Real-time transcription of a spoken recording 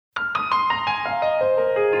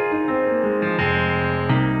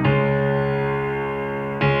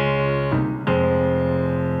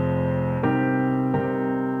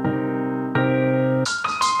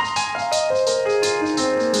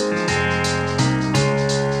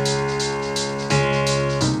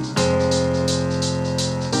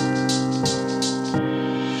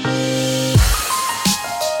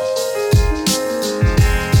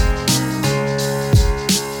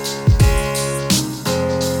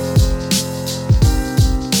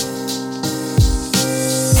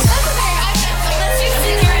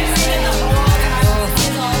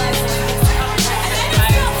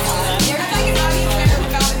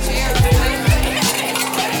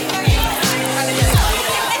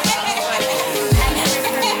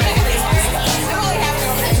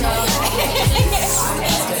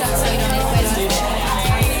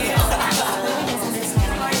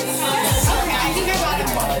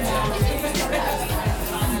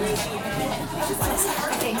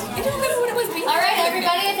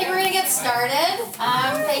started.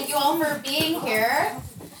 Thank you all for being here.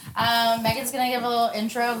 Megan's going to give a little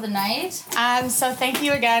intro of the night. So thank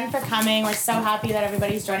you again for coming. We're so happy that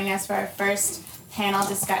everybody's joining us for our first panel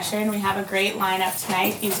discussion. We have a great lineup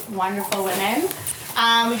tonight, these wonderful women.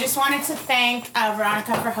 We just wanted to thank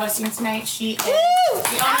Veronica for hosting tonight. She is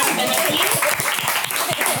the owner of the Nookie.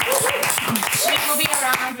 She will be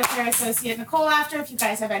around with her associate Nicole after. If you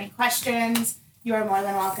guys have any questions, you are more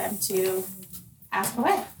than welcome to ask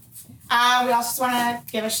away. We also just want to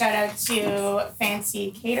give a shout out to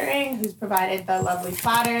Fancy Catering, who's provided the lovely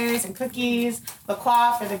platters and cookies, La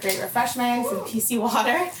Croix for the great refreshments, and PC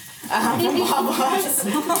Water. I'm going to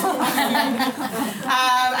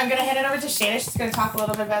hand it over to Shayna. She's going to talk a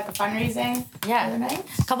little bit about the fundraising for the night.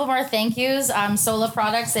 A couple more thank yous. Sola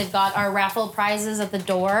Products, they've got our raffle prizes at the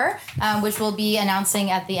door, which we'll be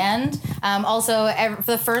announcing at the end. Also,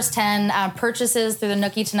 for the first 10 purchases through the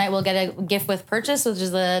Nookie tonight, we'll get a gift with purchase, which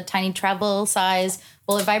is a tiny travel size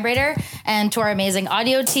bullet vibrator. And to our amazing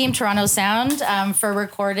audio team, Toronto Sound, for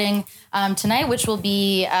recording tonight, which will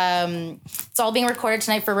be, it's all being recorded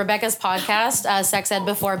tonight for Rebecca's podcast, Sex Ed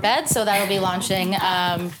Before Bed. So that will be launching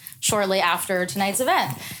shortly after tonight's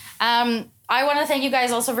event. I want to thank you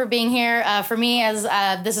guys also for being here. For me, as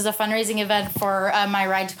this is a fundraising event for my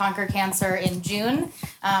Ride to Conquer Cancer in June.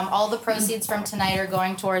 All the proceeds from tonight are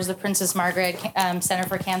going towards the Princess Margaret Center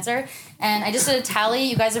for Cancer. And I just did a tally.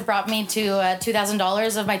 You guys have brought me to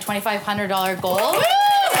 $2,000 of my $2,500 goal.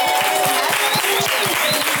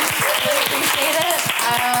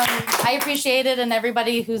 I appreciate it, and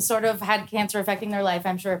everybody who's sort of had cancer affecting their life,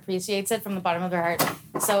 I'm sure appreciates it from the bottom of their heart.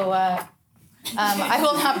 So I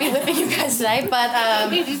will not be whipping you guys tonight, but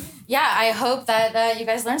I hope that you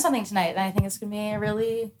guys learned something tonight, and I think it's going to be a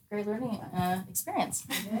really great learning experience.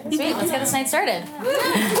 Sweet, let's get this night started.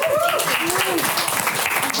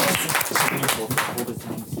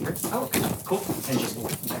 Oh, cool. And just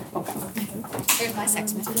Here's my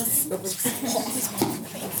sex message.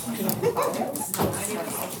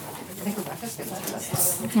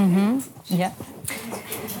 Yep.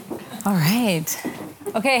 All right.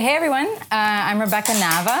 Okay, hey everyone. I'm Rebecca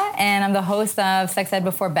Nava, and I'm the host of Sex Ed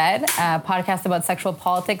Before Bed, a podcast about sexual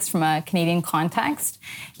politics from a Canadian context.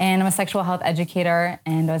 And I'm a sexual health educator,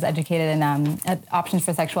 and I was educated in Options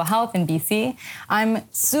for Sexual Health in BC. I'm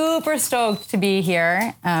super stoked to be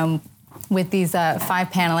here with these 5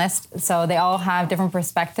 panelists. So they all have different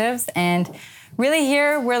perspectives, and really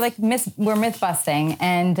here we're myth busting,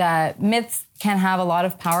 and myths can have a lot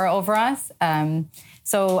of power over us.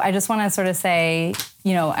 So I just want to sort of say,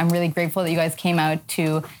 I'm really grateful that you guys came out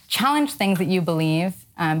to challenge things that you believe,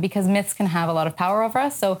 because myths can have a lot of power over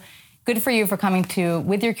us. So good for you for coming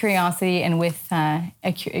with your curiosity and with a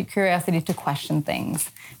curiosity to question things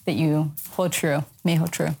that you may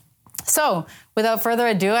hold true. So without further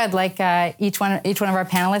ado, I'd like each one of our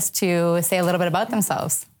panelists to say a little bit about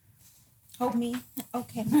themselves. Oh, me?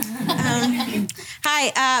 Okay.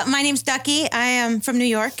 Hi, my name's Ducky. I am from New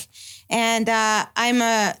York, and I'm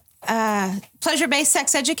a pleasure-based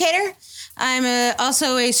sex educator. I'm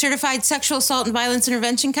also a certified sexual assault and violence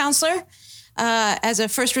intervention counselor as a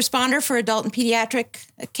first responder for adult and pediatric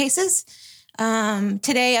cases.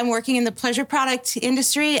 Today, I'm working in the pleasure product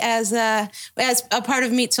industry as a part of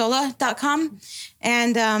MeetSola.com,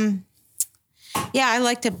 and I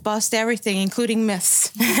like to bust everything, including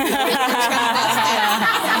myths.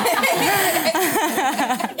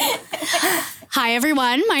 Hi,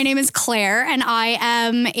 everyone. My name is Claire, and I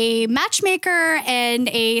am a matchmaker and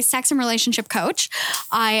a sex and relationship coach.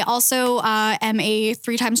 I also am a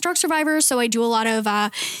 3-time stroke survivor, so I do a lot of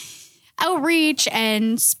outreach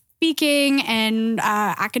and speaking and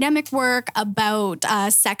academic work about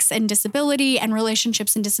sex and disability and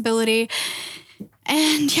relationships and disability.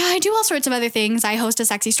 And I do all sorts of other things. I host a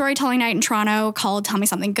sexy storytelling night in Toronto called Tell Me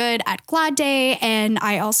Something Good at Glad Day. And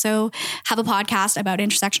I also have a podcast about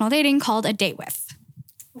intersectional dating called A Date With.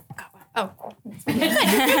 Oh, good.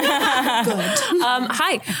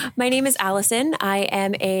 Hi, my name is Allison. I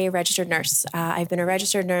am a registered nurse. I've been a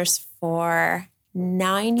registered nurse for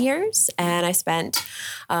 9 years, and I spent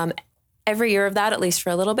every year of that, at least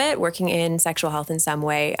for a little bit, working in sexual health in some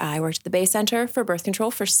way. I worked at the Bay Center for Birth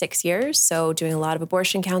Control for 6 years, so doing a lot of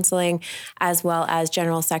abortion counseling, as well as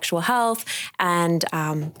general sexual health and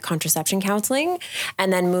contraception counseling,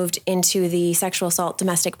 and then moved into the Sexual Assault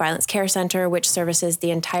Domestic Violence Care Center, which services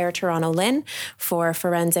the entire Toronto LHIN for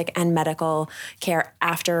forensic and medical care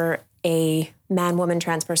after a man, woman,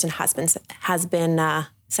 trans person has been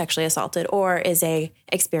sexually assaulted or is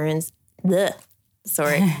experienced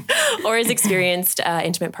or has experienced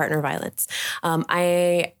intimate partner violence.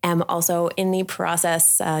 I am also in the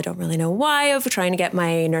process, don't really know why, of trying to get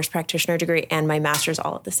my nurse practitioner degree and my master's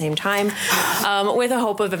all at the same time, with a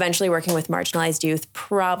hope of eventually working with marginalized youth,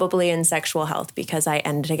 probably in sexual health, because I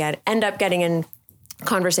end up getting in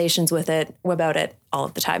conversations about it all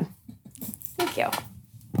of the time. Thank you.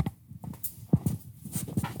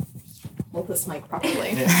 Hold this mic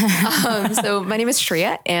properly. So my name is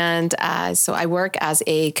Shreya, and so I work as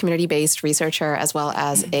a community-based researcher as well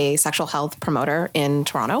as a sexual health promoter in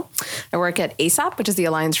Toronto. I work at ASAP, which is the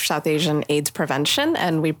Alliance for South Asian AIDS Prevention,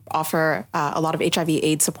 and we offer a lot of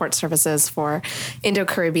HIV/AIDS support services for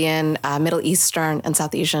Indo-Caribbean, Middle Eastern, and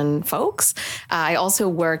South Asian folks. I also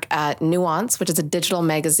work at Nuance, which is a digital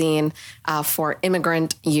magazine for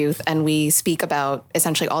immigrant youth, and we speak about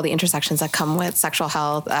essentially all the intersections that come with sexual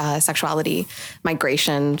health, sexuality,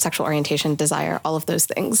 migration, sexual orientation, desire, all of those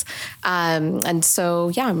things. And so,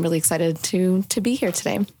 yeah, I'm really excited to be here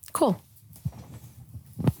today. Cool.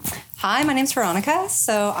 Hi, my name's Veronica.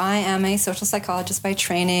 So I am a social psychologist by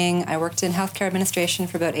training. I worked in healthcare administration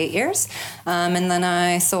for about 8 years. And then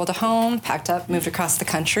I sold a home, packed up, moved across the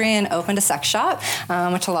country, and opened a sex shop,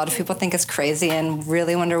 which a lot of people think is crazy and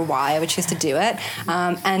really wonder why I would choose to do it.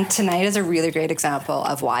 And tonight is a really great example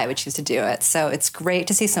of why I would choose to do it. So it's great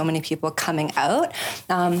to see so many people coming out.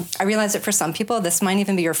 I realize that for some people, this might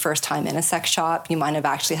even be your first time in a sex shop. You might have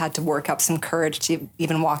actually had to work up some courage to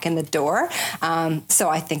even walk in the door. So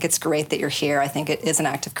I think it's great that you're here. I think it is an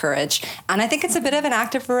act of courage. And I think it's a bit of an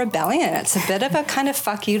act of rebellion. It's a bit of a kind of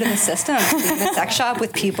fuck you to the system, being in a sex shop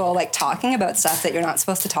with people like talking about stuff that you're not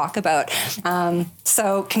supposed to talk about.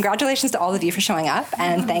 So congratulations to all of you for showing up,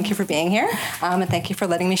 and thank you for being here. And thank you for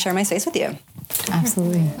letting me share my space with you.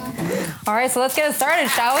 Absolutely. All right, so let's get it started,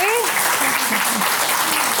 shall we?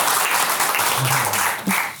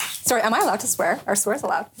 Sorry, am I allowed to swear? Are swears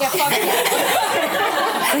allowed? Yeah, fuck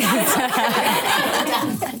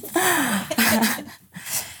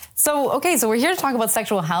So we're here to talk about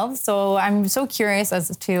sexual health. So I'm so curious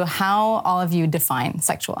as to how all of you define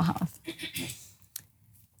sexual health.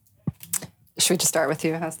 Should we just start with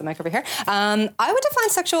you? How's the mic over here? I would define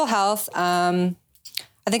sexual health, I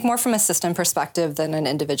think more from a system perspective than an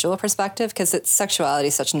individual perspective, because sexuality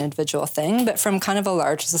is such an individual thing. But from kind of a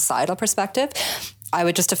larger societal perspective, I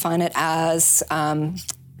would just define it as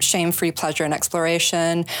shame-free pleasure and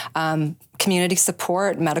exploration, community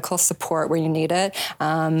support, medical support where you need it,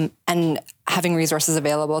 and having resources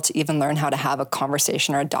available to even learn how to have a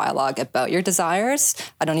conversation or a dialogue about your desires.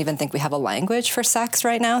 I don't even think we have a language for sex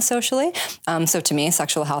right now socially. So to me,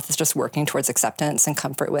 sexual health is just working towards acceptance and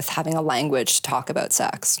comfort with having a language to talk about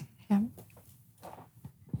sex. Yeah.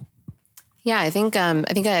 Yeah, I think I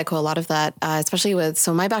echo a lot of that, especially with,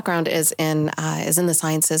 so my background is in the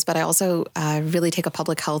sciences, but I also really take a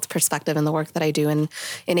public health perspective in the work that I do in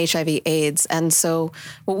HIV/AIDS. And so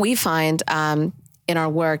what we find in our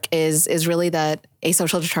work is really that a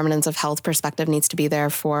social determinants of health perspective needs to be there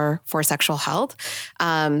for sexual health,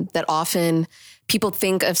 that often people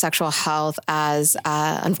think of sexual health as,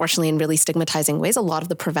 unfortunately, in really stigmatizing ways. A lot of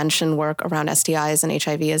the prevention work around STIs and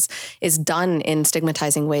HIV is done in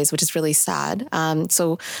stigmatizing ways, which is really sad.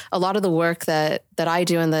 So a lot of the work that I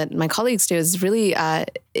do and that my colleagues do is really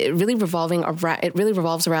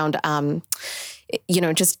revolves around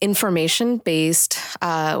just information-based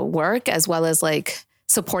work, as well as like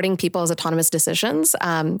supporting people's autonomous decisions,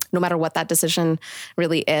 no matter what that decision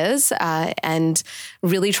really is, and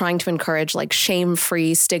really trying to encourage like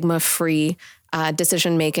shame-free, stigma-free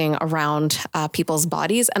decision-making around people's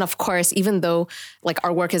bodies. And of course, even though like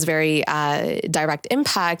our work is very direct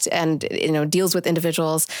impact and, deals with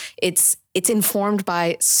individuals, it's informed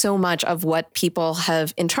by so much of what people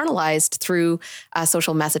have internalized through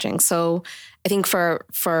social messaging. So I think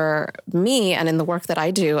for me and in the work that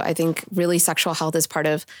I do, I think really sexual health is part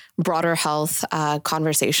of broader health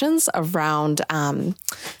conversations around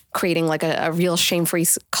creating like a real shame-free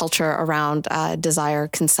culture around desire,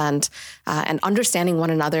 consent, and understanding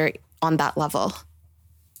one another on that level.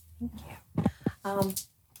 Thank you.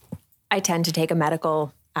 I tend to take a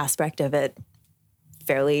medical aspect of it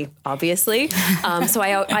fairly obviously. So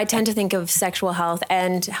I tend to think of sexual health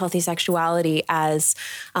and healthy sexuality as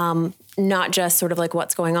not just sort of like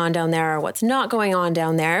what's going on down there or what's not going on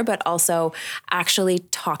down there, but also actually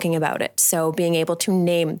talking about it. So being able to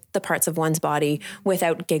name the parts of one's body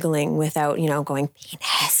without giggling, without, going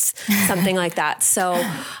penis, something like that. So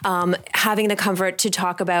having the comfort to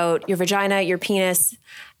talk about your vagina, your penis,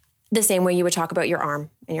 the same way you would talk about your arm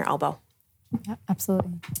and your elbow. Yeah,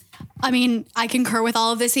 absolutely. I mean, I concur with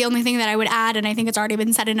all of this. The only thing that I would add, and I think it's already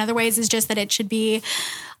been said in other ways, is just that it should be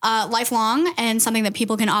lifelong and something that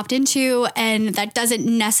people can opt into. And that doesn't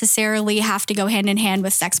necessarily have to go hand in hand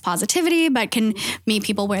with sex positivity, but can meet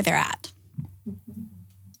people where they're at.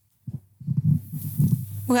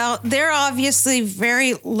 Well, they're obviously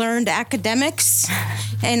very learned academics,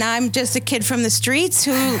 and I'm just a kid from the streets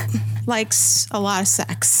who likes a lot of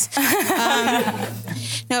sex.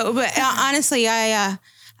 No, but honestly, I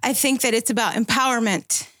think that it's about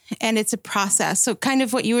empowerment, and it's a process. So kind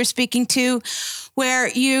of what you were speaking to, where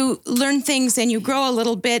you learn things and you grow a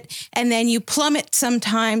little bit and then you plummet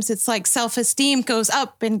sometimes. It's like self-esteem goes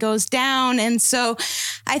up and goes down. And so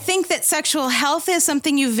I think that sexual health is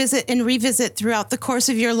something you visit and revisit throughout the course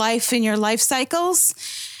of your life and your life cycles.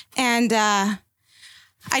 And I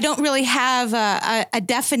don't really have a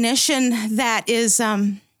definition that is...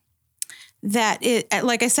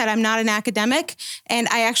 like I said, I'm not an academic, and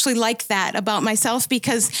I actually like that about myself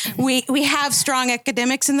because we have strong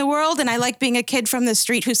academics in the world, and I like being a kid from the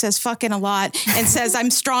street who says fucking a lot and says I'm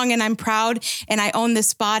strong and I'm proud and I own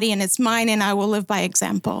this body and it's mine and I will live by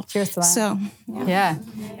example. Cheers to that. So, yeah.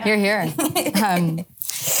 Here.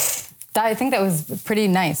 I think that was pretty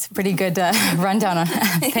nice, pretty good rundown on.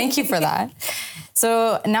 Thank you for that.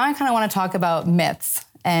 So now I kind of want to talk about myths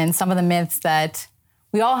and some of the myths that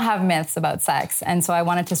we all have myths about sex. And so I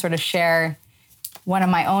wanted to sort of share one of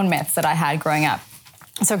my own myths that I had growing up.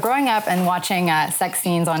 So growing up and watching sex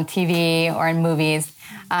scenes on TV or in movies,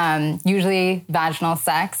 usually vaginal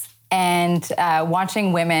sex, and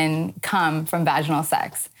watching women come from vaginal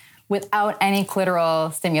sex without any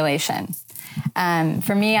clitoral stimulation.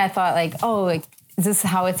 For me, I thought is this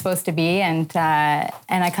how it's supposed to be? And I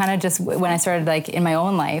kind of just, when I started in my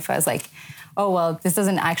own life, I was like, oh, well, this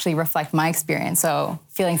doesn't actually reflect my experience. So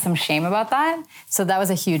feeling some shame about that. So that was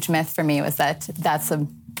a huge myth for me, was that that's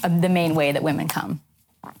the main way that women come.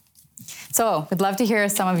 So we'd love to hear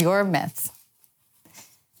some of your myths.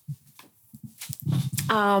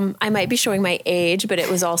 I might be showing my age, but it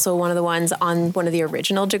was also one of the ones on one of the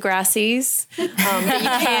original Degrassi's that you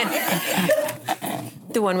can't,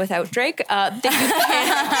 the one without Drake, that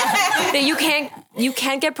you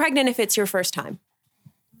can't get pregnant if it's your first time,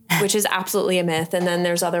 which is absolutely a myth. And then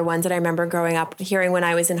there's other ones that I remember growing up hearing when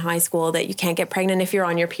I was in high school, that you can't get pregnant if you're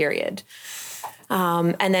on your period.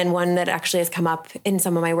 And then one that actually has come up in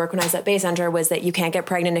some of my work when I was at Bay Center was that you can't get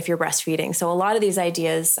pregnant if you're breastfeeding. So a lot of these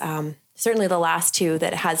ideas, certainly the last two,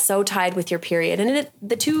 that has so tied with your period. And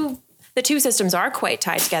the two systems are quite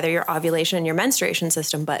tied together, your ovulation and your menstruation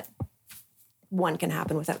system, but one can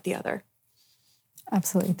happen without the other.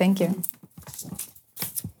 Absolutely. Thank you.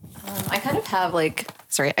 I kind of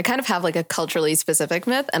have a culturally specific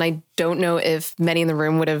myth, and I don't know if many in the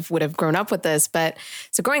room would have grown up with this. But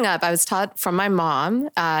so growing up, I was taught from my mom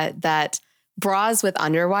that bras with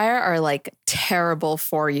underwire are terrible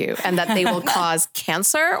for you, and that they will cause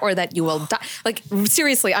cancer or that you will die.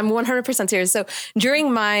 Seriously, I'm 100% serious. So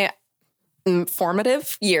during my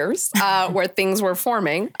formative years where things were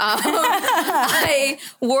forming, I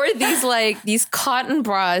wore these cotton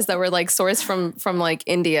bras that were sourced from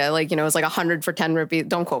India. It was 100 for 10 rupees.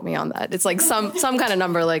 Don't quote me on that. It's some kind of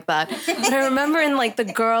number like that. But I remember in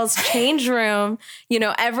the girls' change room,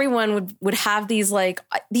 everyone would have these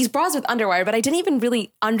bras with underwire, but I didn't even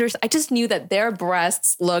really understand. I just knew that their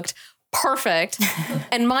breasts looked perfect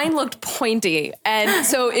and mine looked pointy. And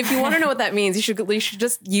so if you want to know what that means, you should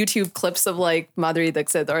just YouTube clips of Madhuri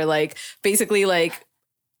Dixit or basically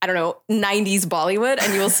I don't know, 90s Bollywood,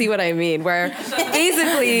 and you will see what I mean, where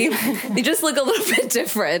basically they just look a little bit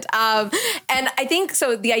different. And I think,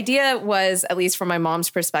 so the idea was, at least from my mom's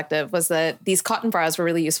perspective, was that these cotton bras were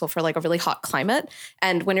really useful for a really hot climate.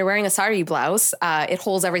 And when you're wearing a sari blouse, it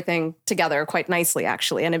holds everything together quite nicely,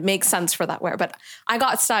 actually. And it makes sense for that wear. But I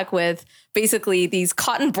got stuck with basically these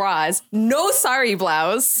cotton bras, no sari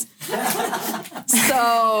blouse.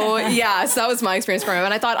 So that was my experience growing up.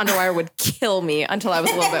 And I thought underwire would kill me until I was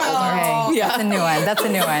a little bit older. Okay, yeah. That's a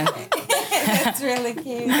new one. That's really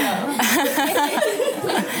cute.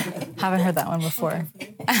 Haven't heard that one before.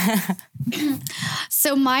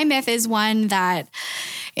 So my myth is one that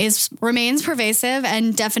remains pervasive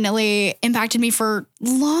and definitely impacted me for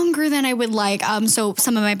longer than I would like. So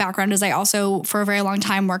some of my background is I also, for a very long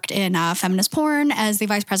time, worked in feminist porn as the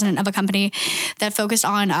vice president of a company that focused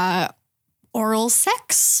on oral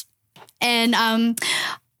sex. And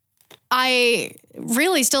I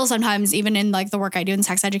really still sometimes, even in the work I do in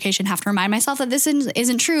sex education, have to remind myself that this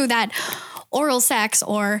isn't true, that oral sex,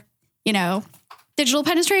 or, digital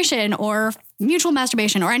penetration or mutual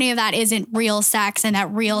masturbation or any of that isn't real sex, and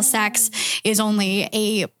that real sex is only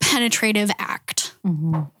a penetrative act.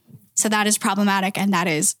 Mm-hmm. So that is problematic, and that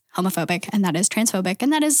is homophobic, and that is transphobic,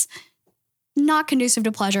 and that is not conducive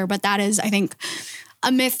to pleasure. But that is, I think,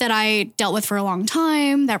 a myth that I dealt with for a long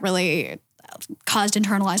time that really caused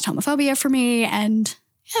internalized homophobia for me. And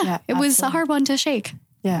it was a hard one to shake.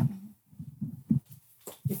 Yeah.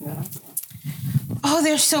 Oh,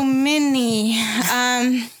 there's so many.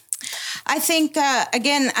 I think,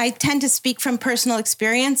 again, I tend to speak from personal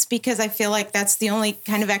experience because I feel like that's the only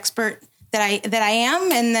kind of expert that I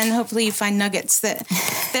am. And then hopefully you find nuggets that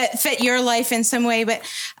fit your life in some way. But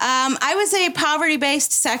I was a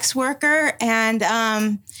poverty-based sex worker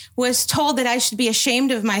and was told that I should be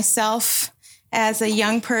ashamed of myself as a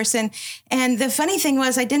young person. And the funny thing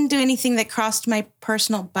was I didn't do anything that crossed my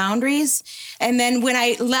personal boundaries. And then when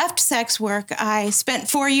I left sex work, I spent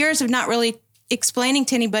 4 years of not really explaining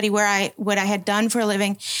to anybody what I had done for a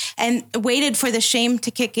living and waited for the shame to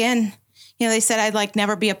kick in. You know, they said I'd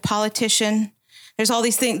never be a politician. There's all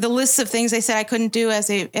these things, the lists of things they said I couldn't do as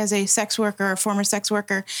a sex worker or a former sex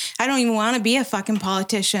worker. I don't even want to be a fucking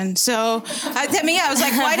politician. So to me, I was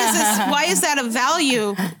like, why is that a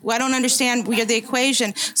value? Well, I don't understand the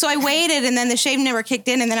equation. So I waited, and then the shame never kicked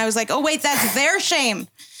in. And then I was like, oh, wait, that's their shame,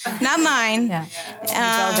 not mine.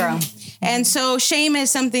 Yeah. And so shame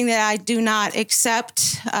is something that I do not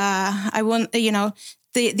accept. I won't,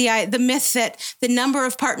 the myth that the number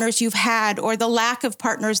of partners you've had or the lack of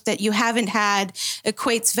partners that you haven't had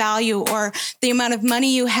equates value, or the amount of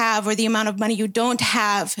money you have or the amount of money you don't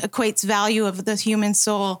have equates value of the human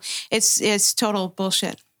soul. It's total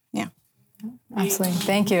bullshit. Yeah. Absolutely.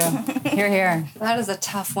 Thank you. Hear, hear. That is a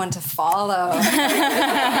tough one to follow.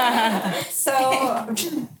 So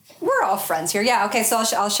we're all friends here. Yeah, okay, so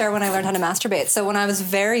I'll share when I learned how to masturbate. So when I was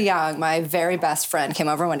very young, my very best friend came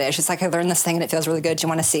over one day. She's like, I learned this thing and it feels really good. Do you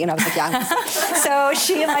want to see? And I was like, yeah. So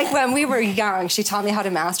she, when we were young, she taught me how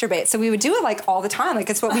to masturbate. So we would do it all the time.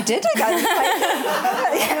 It's what we did together.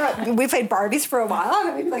 We played Barbies for a while.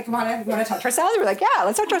 And we'd be like, want to touch ourselves? We're like, yeah,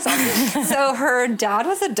 let's touch ourselves. So her dad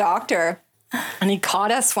was a doctor. And he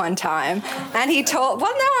caught us one time and he told,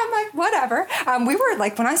 I'm like, whatever. We were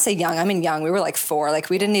when I say young, I mean young. We were 4,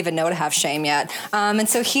 we didn't even know to have shame yet. And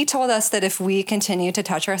so he told us that if we continued to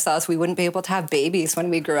touch ourselves, we wouldn't be able to have babies when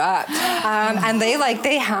we grew up. And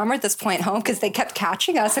they hammered this point home because they kept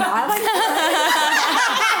catching us. And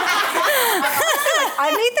I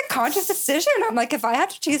made the conscious decision. I'm like, if I had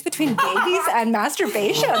to choose between babies and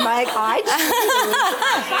masturbation, I choose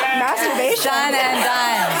masturbation. Done and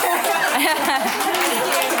done.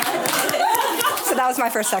 So that was my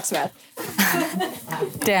first sex myth.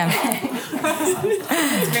 Damn.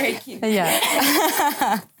 It's very cute.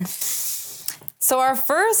 Yeah. So our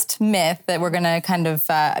first myth that we're going to kind of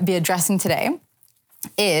be addressing today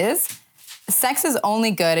is sex is only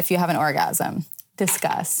good if you have an orgasm.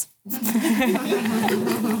 Discuss.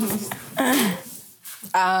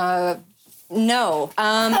 No.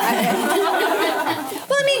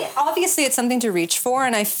 Obviously it's something to reach for,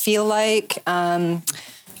 and I feel like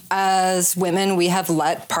as women, we have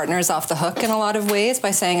let partners off the hook in a lot of ways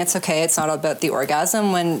by saying it's okay, it's not about the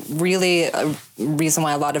orgasm, when really a reason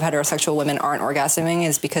why a lot of heterosexual women aren't orgasming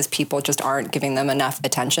is because people just aren't giving them enough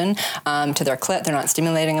attention to their clit. They're not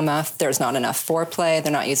stimulating enough. There's not enough foreplay.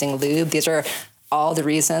 They're not using lube. These are all the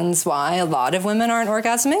reasons why a lot of women aren't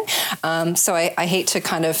orgasming. So I hate to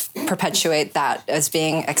kind of perpetuate that as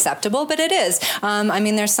being acceptable, but it is.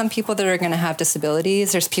 There's some people that are going to have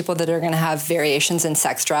disabilities. There's people that are going to have variations in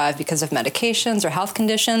sex drive because of medications or health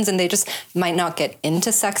conditions, and they just might not get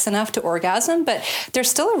into sex enough to orgasm, but there's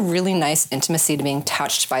still a really nice intimacy to being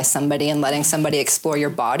touched by somebody and letting somebody explore your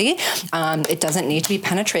body. It doesn't need to be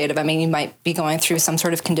penetrative. You might be going through some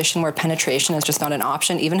sort of condition where penetration is just not an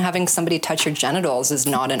option. Even having somebody touch your genitals is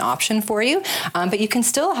not an option for you, but you can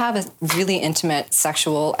still have a really intimate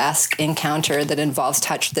sexual-esque encounter that involves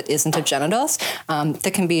touch that isn't of genitals,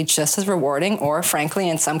 that can be just as rewarding, or frankly,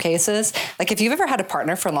 in some cases, if you've ever had a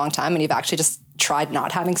partner for a long time and you've actually just tried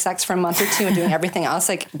not having sex for a month or two and doing everything else,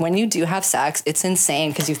 when you do have sex, it's insane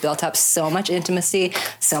because you've built up so much intimacy,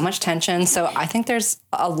 so much tension. So I think there's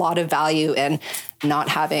a lot of value in not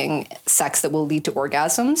having sex that will lead to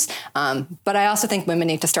orgasms. But I also think women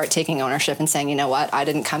need to start taking ownership and saying, you know what, I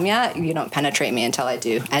didn't come yet. You don't penetrate me until I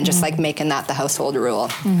do. And just making that the household rule.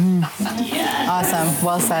 Mm-hmm. Yeah. Awesome.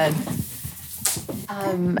 Well said.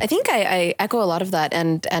 I think I echo a lot of that,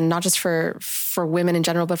 and not just for women in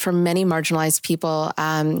general, but for many marginalized people.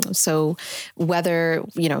 So whether,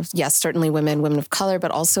 yes, certainly women of color,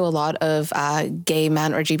 but also a lot of gay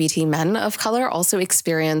men or LGBT men of color also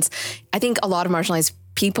experience, I think a lot of marginalized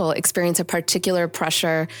people experience a particular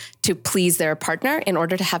pressure to please their partner in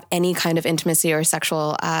order to have any kind of intimacy or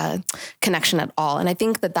sexual connection at all. And I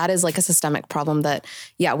think that is like a systemic problem that,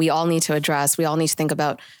 we all need to address. We all need to think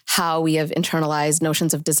about how we have internalized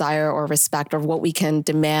notions of desire or respect, or what we can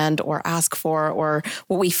demand or ask for, or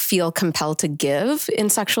what we feel compelled to give in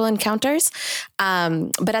sexual encounters.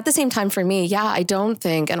 But at the same time, for me, I don't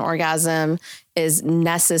think an orgasm is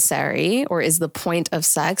necessary or is the point of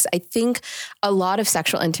sex. I think a lot of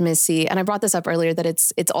sexual intimacy, and I brought this up earlier, that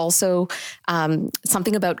it's also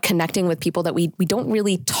something about connecting with people that we don't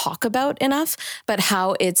really talk about enough, but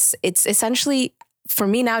how it's essentially, for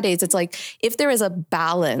me nowadays, it's like, if there is a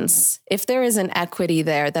balance, if there is an equity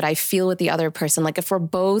there that I feel with the other person, like if we're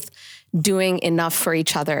both doing enough for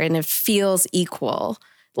each other and it feels equal,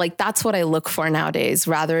 like that's what I look for nowadays,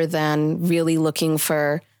 rather than really looking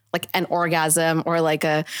for like an orgasm, or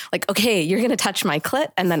okay, you're going to touch my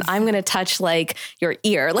clit and then I'm going to touch like your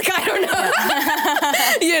ear. Like, I don't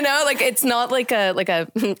know, like it's not like a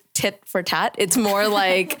tit for tat. It's more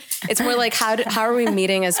like how are we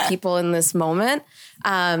meeting as people in this moment?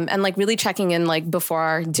 And like really checking in like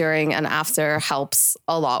before, during, and after helps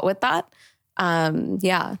a lot with that. I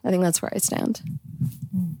think that's where I stand.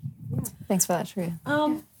 Thanks for that, Sharia.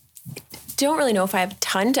 Don't really know if I have a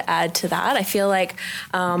ton to add to that. I feel like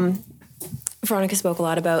Veronica spoke a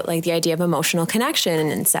lot about like the idea of emotional connection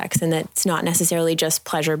in sex, and that it's not necessarily just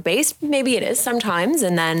pleasure based. Maybe it is sometimes,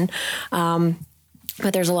 and then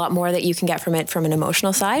but there's a lot more that you can get from it from an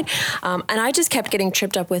emotional side. And I just kept getting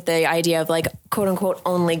tripped up with the idea of like, quote unquote,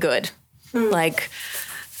 only good. Like,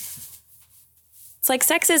 it's like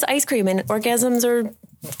sex is ice cream and orgasms are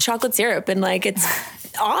chocolate syrup, and like it's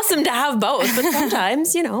awesome to have both, but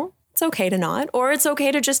sometimes, it's okay to not, or it's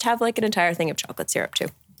okay to just have like an entire thing of chocolate syrup too.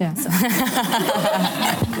 Yeah. So.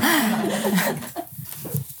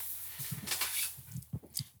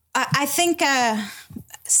 I think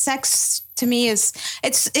sex to me is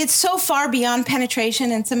it's so far beyond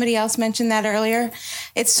penetration, and somebody else mentioned that earlier.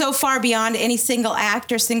 It's so far beyond any single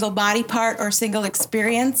act or single body part or single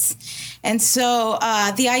experience. And so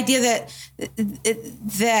the idea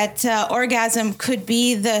that orgasm could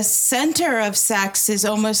be the center of sex is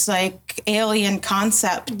almost like alien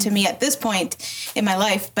concept to me at this point in my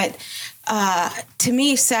life. But to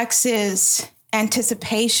me, sex is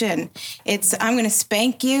anticipation. It's, I'm going to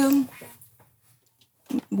spank you.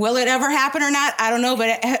 Will it ever happen or not? I don't know,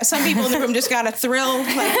 but some people in the room just got a thrill.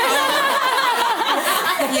 Like,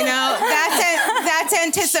 that's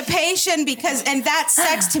anticipation, and that's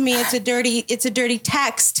sex to me. It's a dirty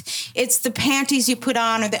text. It's the panties you put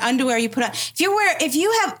on or the underwear you put on. If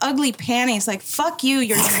you have ugly panties, like, fuck you,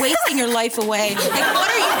 you're wasting your life away. Like,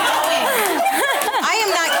 what are you doing? I am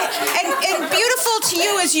not, and beautiful to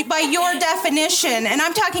you is by your definition, and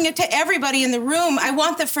I'm talking to everybody in the room. I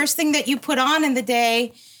want the first thing that you put on in the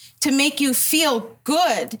day to make you feel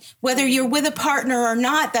good, whether you're with a partner or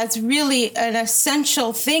not. That's really an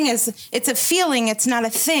essential thing. It's a feeling, it's not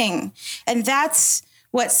a thing. And that's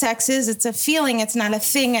what sex is. It's a feeling, it's not a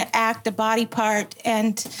thing, an act, a body part.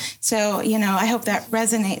 And so, I hope that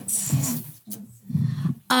resonates.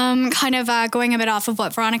 Kind of going a bit off of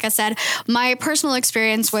what Veronica said, my personal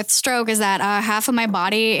experience with stroke is that half of my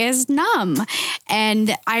body is numb,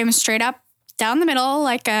 and I am straight up down the middle,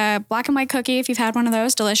 like a black and white cookie, if you've had one of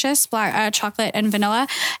those, delicious, black, chocolate and vanilla,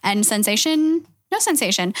 and sensation, no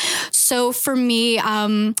sensation. So for me,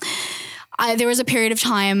 there was a period of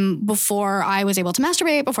time before I was able to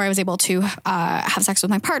masturbate, before I was able to have sex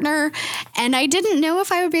with my partner, and I didn't know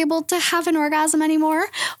if I would be able to have an orgasm anymore.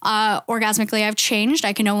 Orgasmically, I've changed.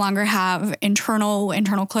 I can no longer have internal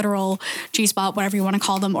clitoral, G-spot, whatever you want to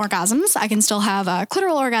call them, orgasms. I can still have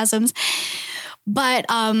clitoral orgasms. But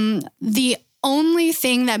the only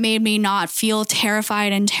thing that made me not feel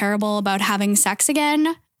terrified and terrible about having sex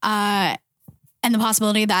again, and the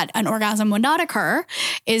possibility that an orgasm would not occur,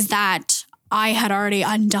 is that I had already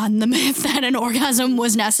undone the myth that an orgasm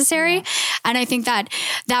was necessary. Yeah. And I think that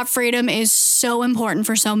freedom is so important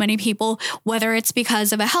for so many people, whether it's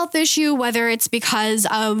because of a health issue, whether it's because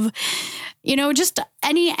of, just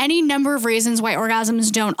any number of reasons why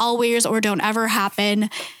orgasms don't always or don't ever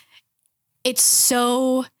happen. It's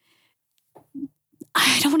so,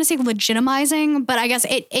 I don't want to say legitimizing, but I guess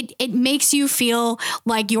it makes you feel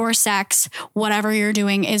like your sex, whatever you're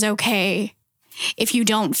doing, is okay if you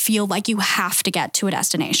don't feel like you have to get to a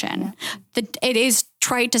destination. It is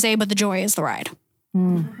trite to say, but the joy is the ride.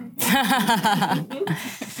 I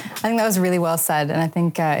think that was really well said, and I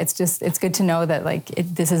think it's good to know that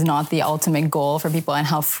this is not the ultimate goal for people, and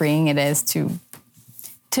how freeing it is to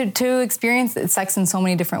experience sex in so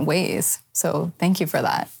many different ways. So thank you for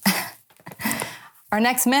that. Our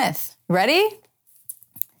next myth. Ready?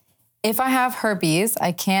 If I have herpes,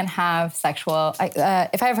 I can't have sexual.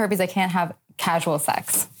 If I have herpes, I can't have casual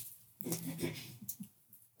sex.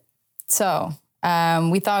 So.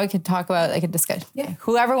 We thought we could talk about, discuss. Yeah.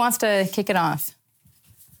 Whoever wants to kick it off.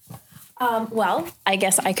 Well, I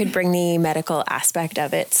guess I could bring the medical aspect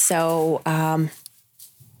of it. So,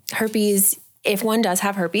 herpes, if one does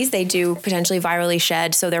have herpes, they do potentially virally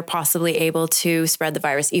shed. So they're possibly able to spread the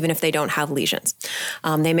virus, even if they don't have lesions.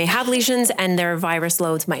 They may have lesions and their virus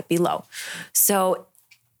loads might be low. So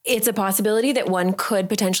it's a possibility that one could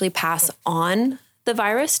potentially pass on the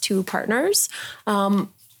virus to partners,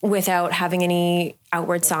 without having any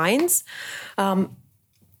outward signs. But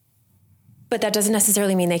that doesn't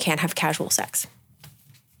necessarily mean they can't have casual sex.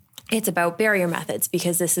 It's about barrier methods,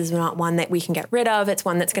 because this is not one that we can get rid of. It's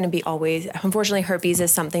one that's going to be always, unfortunately, herpes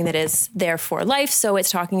is something that is there for life. So it's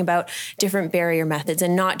talking about different barrier methods,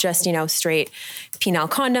 and not just, straight penile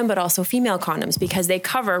condom, but also female condoms, because they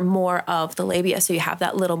cover more of the labia. So you have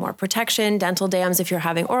that little more protection, dental dams if you're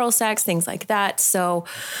having oral sex, things like that. So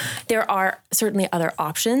there are certainly other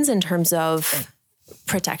options in terms of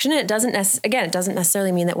protection. And it doesn't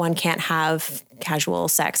necessarily mean that one can't have casual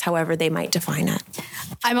sex, however they might define it.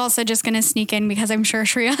 I'm also just going to sneak in, because I'm sure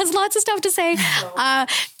Shreya has lots of stuff to say.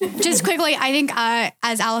 Just quickly, I think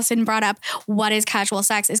as Allison brought up, what is casual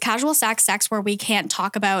sex? Is casual sex where we can't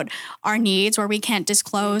talk about our needs, where we can't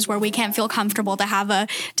disclose, where we can't feel comfortable to have a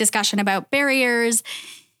discussion about barriers?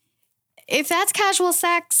 If that's casual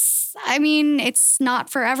sex, I mean, it's not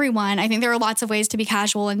for everyone. I think there are lots of ways to be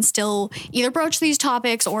casual and still either broach these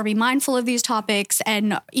topics or be mindful of these topics,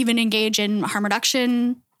 and even engage in harm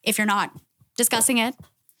reduction if you're not discussing it.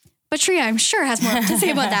 But Shreya, I'm sure, has more to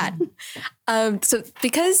say about that. So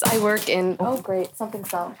because I work in, oh great, something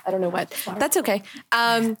fell. I don't know what. That's okay.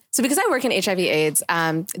 So because I work in HIV/AIDS,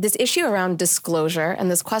 this issue around disclosure and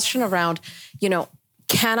this question around,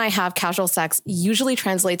 can I have casual sex usually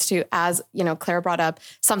translates to, as Claire brought up,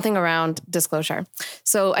 something around disclosure.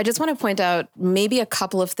 So I just want to point out maybe a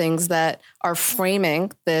couple of things that are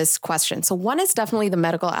framing this question. So one is definitely the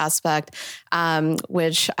medical aspect,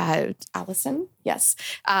 which Allison, yes,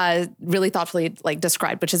 really thoughtfully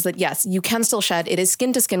described, which is that yes, you can still shed. It is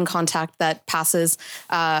skin to skin contact that passes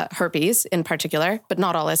herpes in particular, but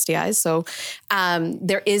not all STIs. So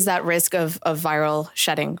there is that risk of viral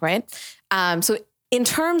shedding, right? So in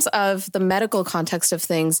terms of the medical context of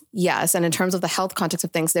things, yes. And in terms of the health context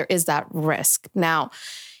of things, there is that risk. Now,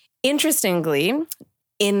 interestingly,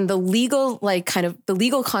 in the legal, the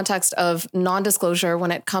legal context of non-disclosure when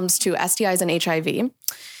it comes to STIs and HIV, in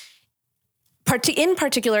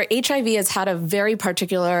particular, HIV has had a very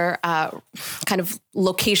particular kind of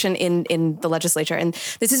location in the legislature. And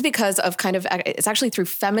this is because of it's actually through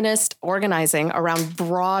feminist organizing around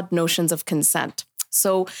broad notions of consent.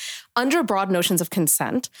 So under broad notions of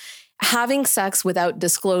consent, having sex without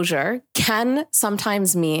disclosure can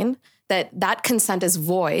sometimes mean that consent is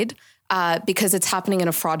void because it's happening in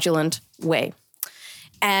a fraudulent way.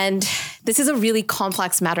 And this is a really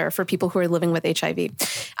complex matter for people who are living with HIV.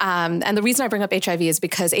 And the reason I bring up HIV is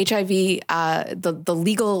because HIV, the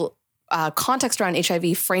legal context around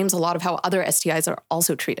HIV frames a lot of how other STIs are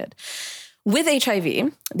also treated. With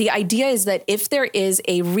HIV, the idea is that if there is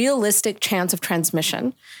a realistic chance of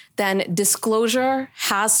transmission, then disclosure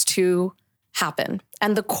has to happen.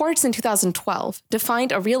 And the courts in 2012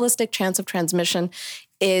 defined a realistic chance of transmission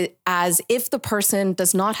as if the person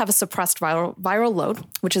does not have a suppressed viral load,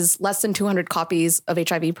 which is less than 200 copies of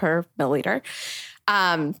HIV per milliliter.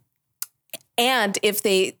 And if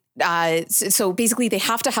they, so basically they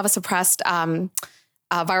have to have a suppressed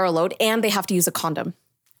viral load, and they have to use a condom.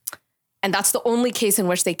 And that's the only case in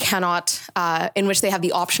which they cannot, in which they have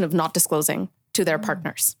the option of not disclosing to their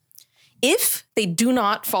partners. If they do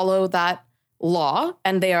not follow that law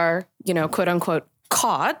and they are, quote unquote,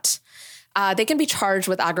 caught, they can be charged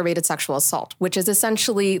with aggravated sexual assault, which is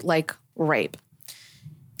essentially like rape.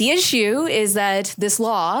 The issue is that this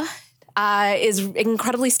law is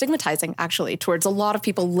incredibly stigmatizing, actually, towards a lot of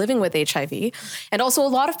people living with HIV. And also a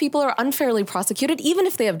lot of people are unfairly prosecuted, even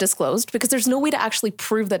if they have disclosed, because there's no way to actually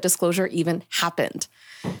prove that disclosure even happened.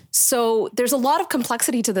 So there's a lot of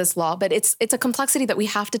complexity to this law, but it's a complexity that we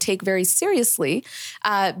have to take very seriously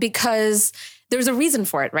because there's a reason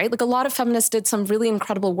for it, right? Like a lot of feminists did some really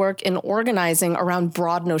incredible work in organizing around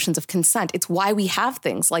broad notions of consent. It's why we have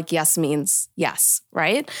things like yes means yes,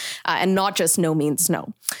 right? And not just no means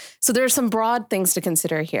no. So there are some broad things to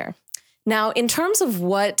consider here. Now, in terms of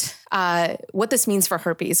what this means for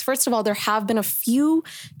herpes, first of all, there have been a few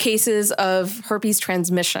cases of herpes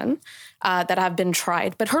transmission that have been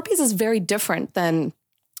tried, but herpes is very different than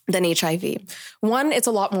HIV. One, it's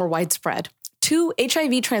a lot more widespread. Two,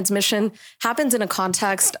 HIV transmission happens in a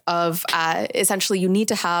context of essentially you need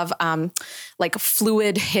to have like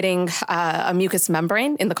fluid hitting a mucous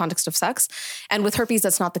membrane in the context of sex. And with herpes,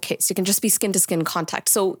 that's not the case. You can just be skin-to-skin contact.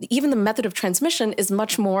 So even the method of transmission is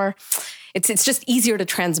much more, it's just easier to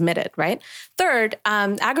transmit it, right? Third,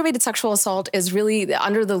 aggravated sexual assault is really,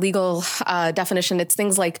 under the legal definition, it's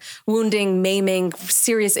things like wounding, maiming,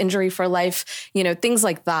 serious injury for life, things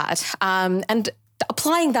like that. And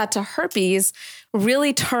applying that to herpes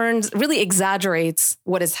really exaggerates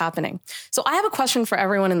what is happening. So I have a question for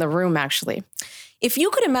everyone in the room, actually. If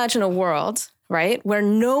you could imagine a world, right, where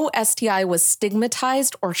no STI was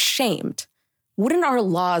stigmatized or shamed, wouldn't our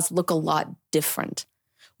laws look a lot different?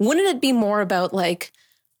 Wouldn't it be more about like,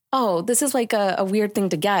 oh, this is like a weird thing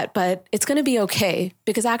to get, but it's going to be okay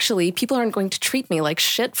because actually people aren't going to treat me like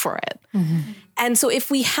shit for it. Mm-hmm. And so if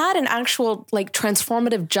we had an actual like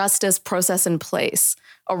transformative justice process in place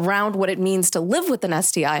around what it means to live with an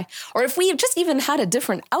STI, or if we just even had a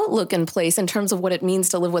different outlook in place in terms of what it means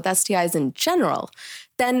to live with STIs in general,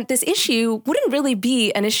 then this issue wouldn't really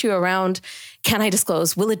be an issue around, can I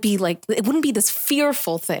disclose? Will it be like, it wouldn't be this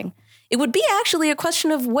fearful thing. It would be actually a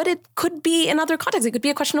question of what it could be in other contexts. It could be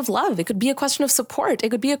a question of love. It could be a question of support. It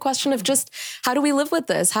could be a question of just, how do we live with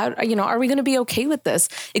this? How, are we going to be okay with this?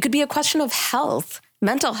 It could be a question of health,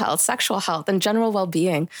 mental health, sexual health, and general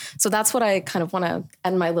well-being. So that's what I kind of want to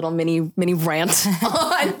end my little mini rant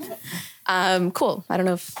on. Cool. I don't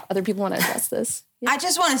know if other people want to address this. I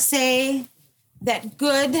just want to say that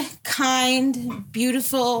good, kind,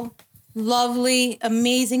 beautiful, lovely,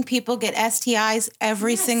 amazing people get STIs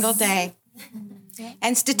every single day.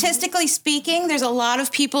 And statistically speaking, there's a lot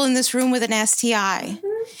of people in this room with an STI.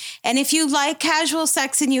 And if you like casual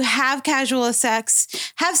sex and you have casual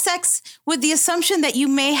sex, have sex with the assumption that you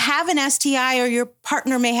may have an STI or your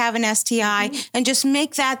partner may have an STI, and just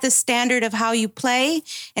make that the standard of how you play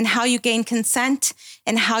and how you gain consent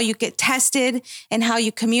and how you get tested and how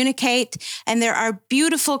you communicate. And there are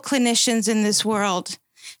beautiful clinicians in this world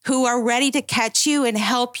who are ready to catch you and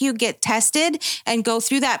help you get tested and go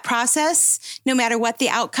through that process, no matter what the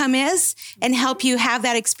outcome is, and help you have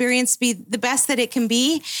that experience be the best that it can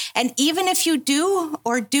be. And even if you do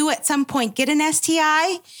at some point get an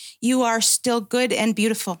STI, you are still good and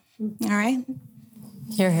beautiful. All right?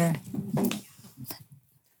 Hear, hear.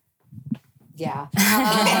 Yeah.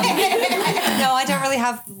 No, I don't really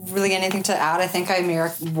have anything to add. I think I mirror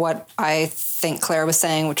what I think Claire was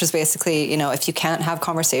saying, which was basically, if you can't have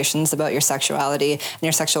conversations about your sexuality and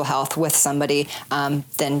your sexual health with somebody,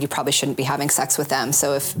 then you probably shouldn't be having sex with them.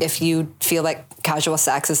 So if you feel like casual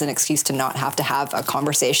sex is an excuse to not have to have a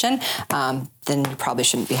conversation, then you probably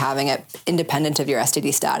shouldn't be having it, independent of your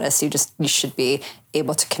STD status. You should be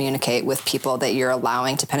able to communicate with people that you're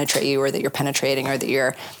allowing to penetrate you, or that you're penetrating, or that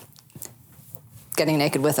you're getting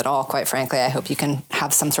naked with at all, quite frankly. I hope you can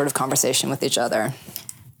have some sort of conversation with each other.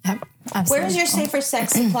 Yep, absolutely. Where's your safer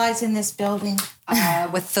sex supplies in this building?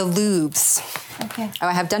 With the lubes. Okay.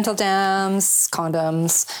 I have dental dams,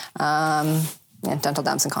 condoms, dental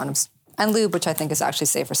dams and condoms. And lube, which I think is actually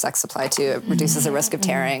safer sex supply too. It reduces the risk of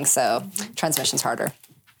tearing, so transmission's harder.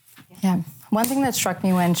 Yeah. One thing that struck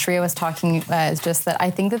me when Shreya was talking is just that I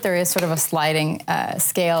think that there is sort of a sliding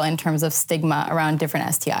scale in terms of stigma around different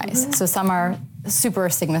STIs. Mm-hmm. So some are super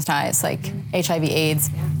stigmatized, like HIV, AIDS,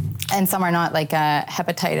 and some are not, like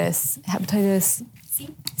hepatitis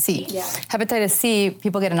C. Yeah. Hepatitis C,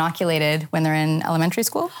 people get inoculated when they're in elementary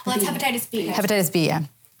school. Well, that's hepatitis B. Hepatitis B, yeah.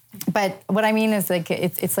 But what I mean is, like,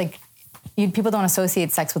 it's like people don't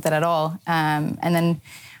associate sex with it at all. And then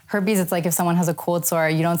herpes, it's like if someone has a cold sore,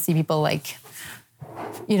 you don't see people like,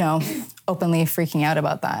 openly freaking out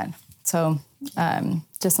about that. So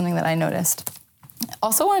just something that I noticed.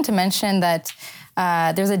 Also wanted to mention that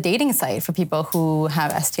there's a dating site for people who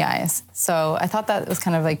have STIs. So I thought that was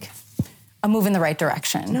kind of like a move in the right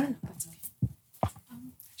direction.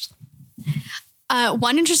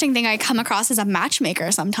 One interesting thing I come across as a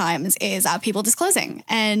matchmaker sometimes is people disclosing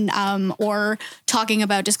and or talking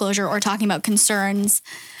about disclosure or talking about concerns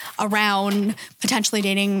around potentially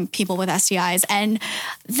dating people with STIs. And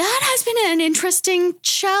that has been an interesting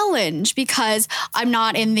challenge because I'm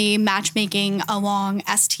not in the matchmaking along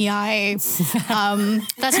STI.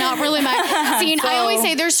 That's not really my scene. I always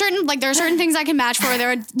say there are certain things I can match for.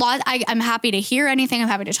 There are lots. I'm happy to hear anything. I'm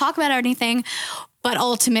happy to talk about anything. But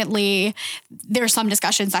ultimately, there are some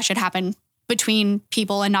discussions that should happen between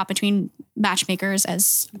people and not between matchmakers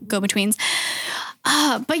as go-betweens.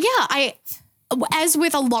 But yeah, as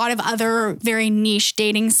with a lot of other very niche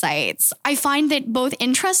dating sites, I find that both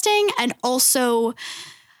interesting and also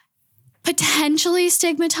potentially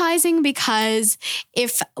stigmatizing because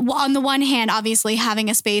if on the one hand, obviously having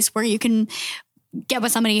a space where you can get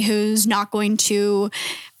with somebody who's not going to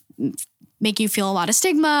make you feel a lot of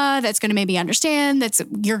stigma, that's going to maybe understand,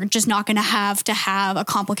 you're just not going to have a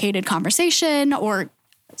complicated conversation, or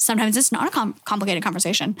sometimes it's not a complicated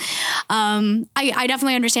conversation. I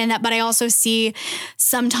definitely understand that, but I also see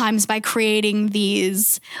sometimes by creating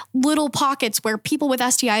these little pockets where people with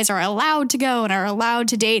STIs are allowed to go and are allowed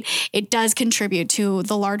to date, it does contribute to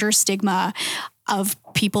the larger stigma of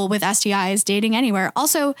people with STIs dating anywhere.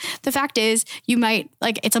 Also, the fact is you might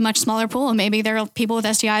it's a much smaller pool and maybe there are people with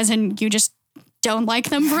STIs and you just don't like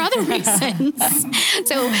them for other reasons.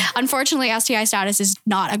 So unfortunately, STI status is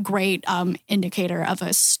not a great indicator of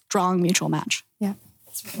a strong mutual match. Yeah.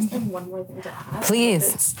 I have one more thing to add.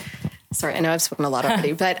 Please. Sorry, I know I've spoken a lot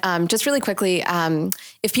already, but just really quickly,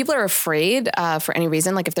 if people are afraid for any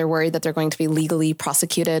reason, like if they're worried that they're going to be legally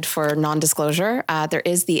prosecuted for non-disclosure, there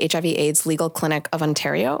is the HIV/AIDS Legal Clinic of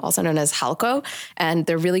Ontario, also known as HALCO, and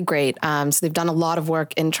they're really great. So they've done a lot of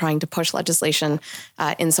work in trying to push legislation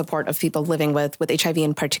in support of people living with HIV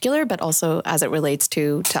in particular, but also as it relates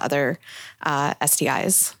to other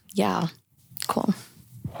STIs. Yeah, cool.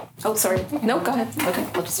 Oh, sorry. No, go ahead. Okay,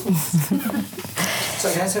 I'll just...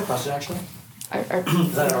 So can I ask a question, actually?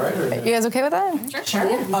 Is that all right? Or You guys okay with that? Sure.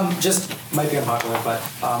 Just might be unpopular, but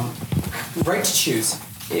right to choose.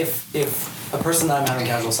 If a person that I'm having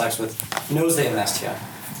casual sex with knows they have an STI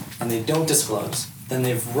and they don't disclose, then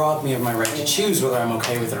they've robbed me of my right to choose whether I'm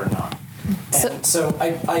okay with it or not. And so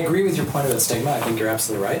I agree with your point about stigma. I think you're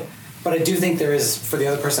absolutely right. But I do think there is, for the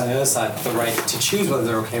other person on the other side, the right to choose whether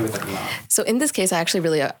they're okay with it or not. So in this case, I actually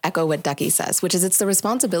really echo what Ducky says, which is it's the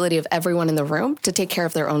responsibility of everyone in the room to take care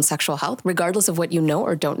of their own sexual health, regardless of what you know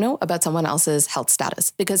or don't know about someone else's health status.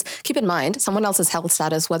 Because keep in mind, someone else's health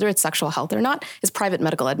status, whether it's sexual health or not, is private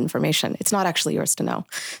medical information. It's not actually yours to know.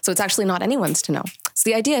 So it's actually not anyone's to know. So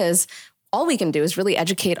the idea is all we can do is really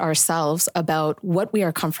educate ourselves about what we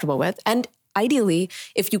are comfortable with. And ideally,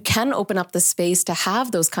 if you can open up the space to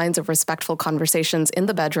have those kinds of respectful conversations in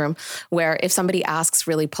the bedroom, where if somebody asks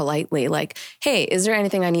really politely, like, hey, is there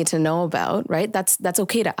anything I need to know about, right? That's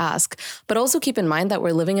okay to ask. But also keep in mind that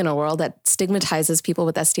we're living in a world that stigmatizes people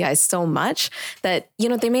with STIs so much that,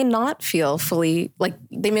 they may not feel fully,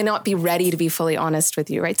 they may not be ready to be fully honest with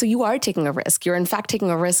you, right? So you are taking a risk. You're in fact taking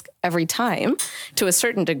a risk every time to a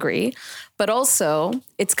certain degree. But also,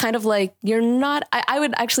 it's kind of like you're not, I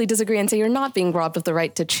would actually disagree and say you're not being robbed of the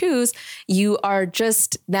right to choose. You are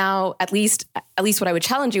just now, at least what I would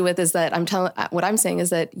challenge you with is that what I'm saying is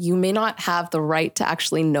that you may not have the right to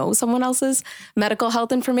actually know someone else's medical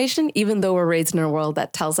health information, even though we're raised in a world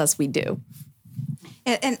that tells us we do.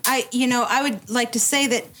 And I would like to say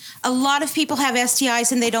that a lot of people have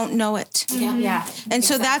STIs and they don't know it. Yeah. And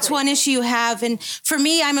so that's one issue you have. And for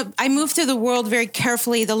me, I move through the world very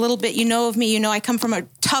carefully. The little bit you know of me, I come from a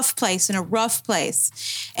tough place and a rough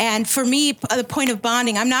place. And for me, the point of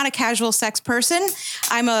bonding, I'm not a casual sex person.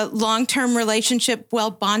 I'm a long-term relationship,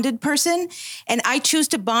 well-bonded person. And I choose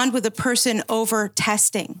to bond with a person over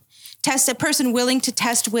testing. A person willing to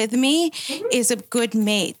test with me is a good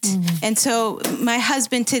mate. Mm-hmm. And so my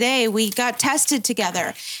husband today, we got tested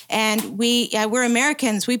together, and we're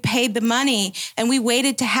Americans. We paid the money and we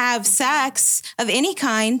waited to have sex of any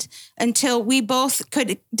kind until we both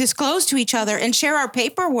could disclose to each other and share our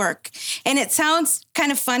paperwork. And it sounds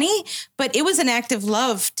kind of funny, but it was an act of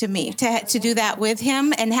love to me to do that with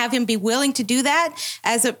him and have him be willing to do that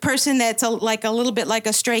as a person that's a little bit like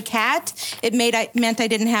a stray cat. It meant I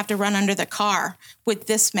didn't have to run under the car with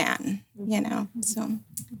this man, so.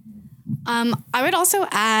 I would also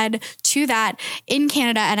add to that in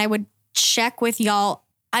Canada, and I would check with y'all,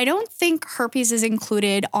 I don't think herpes is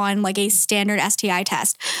included on a standard STI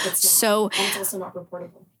test. It's not. So, and it's also not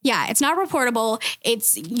reportable. Yeah, it's not reportable.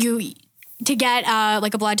 It's to get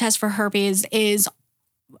a blood test for herpes is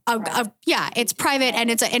it's private and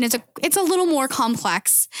it's a little more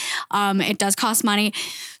complex. It does cost money.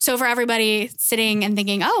 So for everybody sitting and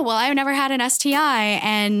thinking, oh, well, I've never had an STI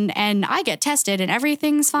and I get tested and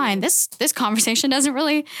everything's fine. This conversation doesn't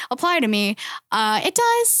really apply to me. It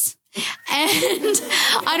does. And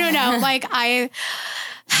I don't know, like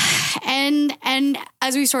and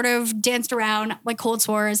as we sort of danced around like cold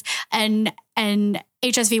sores and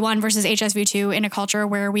HSV1 versus HSV2 in a culture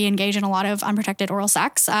where we engage in a lot of unprotected oral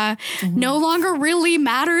sex no longer really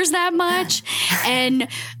matters that much. And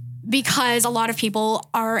because a lot of people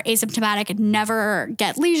are asymptomatic and never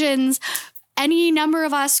get lesions, any number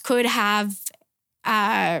of us could have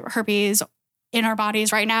herpes in our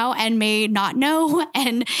bodies right now and may not know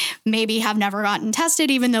and maybe have never gotten tested,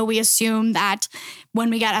 even though we assume that when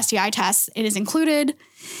we get STI tests, it is included.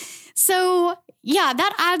 So yeah,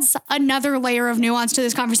 that adds another layer of nuance to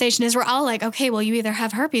this conversation is we're all like, okay, well, you either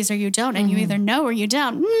have herpes or you don't, and you either know or you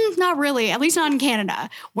don't. Not really, at least not in Canada,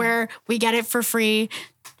 where we get it for free.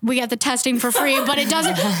 We get the testing for free, but it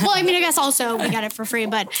doesn't. Well, I mean, I guess also we get it for free,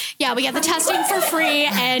 but yeah, we get the testing for free,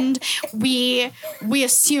 and we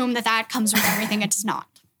assume that comes with everything. It does not.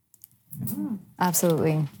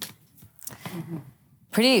 Absolutely.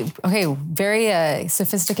 Very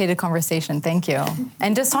sophisticated conversation. Thank you.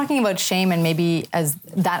 And just talking about shame and maybe as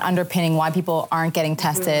that underpinning why people aren't getting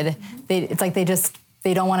tested. It's like they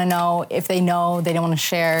don't want to know. If they know, they don't want to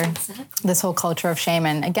share this whole culture of shame.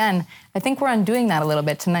 And again, I think we're undoing that a little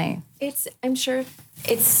bit tonight. I'm sure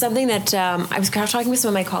it's something that I was kind of talking with some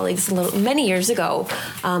of my colleagues many years ago,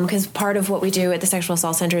 because part of what we do at the Sexual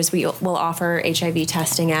Assault Center is we will offer HIV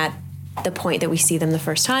testing at the point that we see them the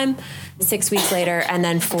first time, 6 weeks later, and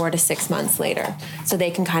then 4 to 6 months later. So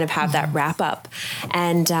they can kind of have that wrap up.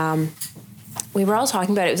 And we were all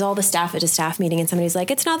talking about it. It was all the staff at a staff meeting, and somebody's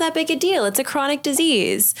like, it's not that big a deal. It's a chronic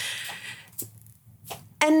disease.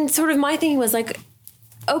 And sort of my thinking was like,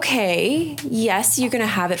 okay, yes, you're going to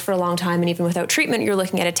have it for a long time. And even without treatment, you're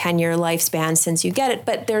looking at a 10-year lifespan since you get it.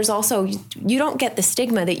 But there's also, you don't get the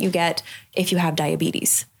stigma that you get if you have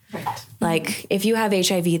diabetes. Right. Like if you have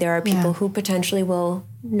HIV, there are people who potentially will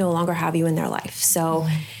no longer have you in their life. So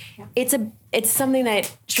it's something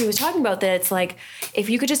that she was talking about, that it's like, if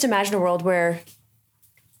you could just imagine a world where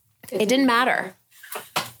it didn't matter,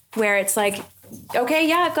 where it's like, okay,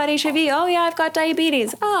 yeah, I've got HIV. Oh yeah, I've got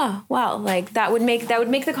diabetes. Oh, wow. Like that would make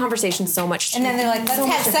the conversation so much. And then they're like, let's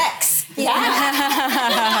have sex. Yeah.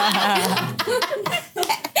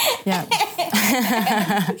 Yeah.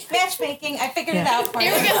 Matchmaking. I figured it out for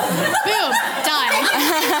you. Here we go. Boom. Done.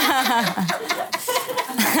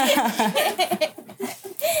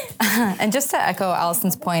 And just to echo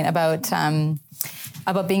Allison's point about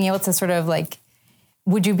being able to sort of like,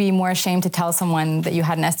 would you be more ashamed to tell someone that you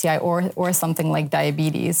had an STI or something like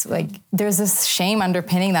diabetes? Like there's this shame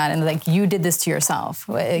underpinning that, and like you did this to yourself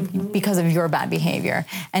because of your bad behavior.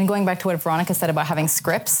 And going back to what Veronica said about having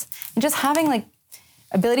scripts and just having like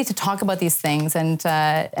ability to talk about these things and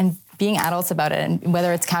being adults about it, and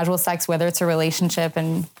whether it's casual sex, whether it's a relationship,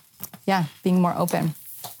 and being more open.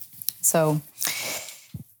 So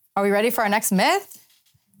are we ready for our next myth?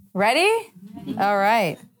 Ready? All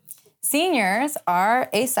right. Seniors are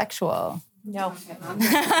asexual. No.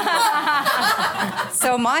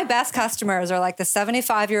 So my best customers are like the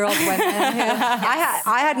 75-year-old women who I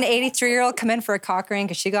had an 83-year-old come in for a cock ring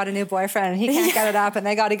because she got a new boyfriend and he can't get it up and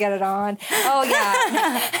they got to get it on. Oh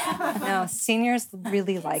yeah. No, seniors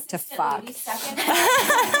really like to fuck. The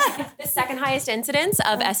second highest incidence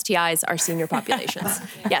of STIs are senior populations.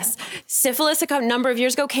 Yes. Syphilis a number of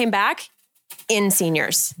years ago came back in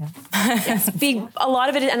seniors. Yes. A lot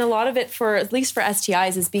of it for, at least for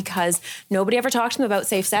STIs, is because nobody ever talked to them about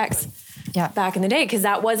safe sex back in the day, because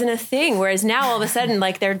that wasn't a thing. Whereas now all of a sudden,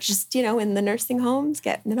 like they're just, in the nursing homes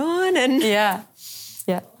getting it on and just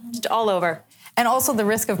all over. And also the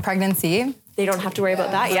risk of pregnancy. They don't have to worry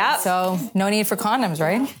about that. Yeah. So no need for condoms,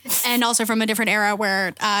 right? And also from a different era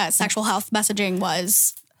where sexual health messaging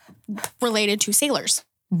was related to sailors.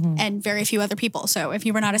 Mm-hmm. And very few other people. So if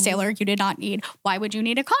you were not a sailor, you did not need. Why would you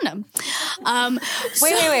need a condom? Wait. Can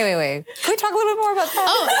we talk a little bit more about that?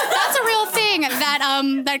 Oh, that's a real thing.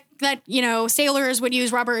 That sailors would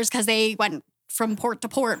use rubbers because they went from port to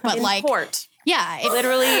port, but port. Yeah,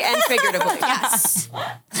 literally and figuratively. Yes,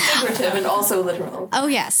 figurative and also literal. Oh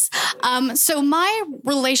yes. So my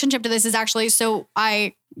relationship to this is actually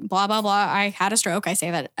I blah blah blah. I had a stroke. I say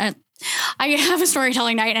that. I have a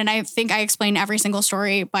storytelling night, and I think I explain every single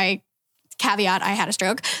story by caveat, I had a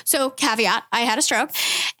stroke. So caveat, I had a stroke.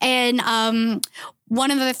 And one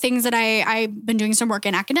of the things that I've been doing some work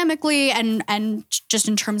in academically and just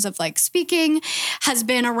in terms of like speaking has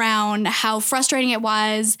been around how frustrating it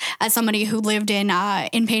was as somebody who lived in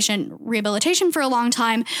inpatient rehabilitation for a long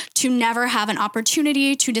time to never have an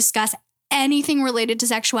opportunity to discuss anything related to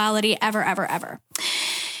sexuality ever, ever, ever.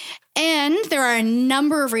 And there are a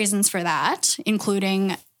number of reasons for that,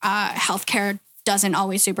 including healthcare doesn't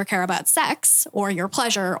always super care about sex or your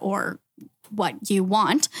pleasure or what you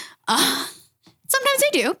want. Sometimes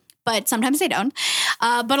they do, but sometimes they don't.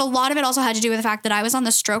 But a lot of it also had to do with the fact that I was on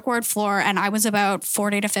the stroke ward floor and I was about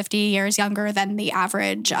 40 to 50 years younger than the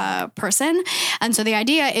average person. And so the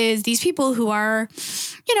idea is these people who are,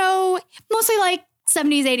 you know, mostly like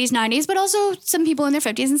 70s, 80s, 90s, but also some people in their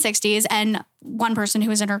 50s and 60s and one person who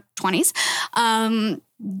was in her 20s,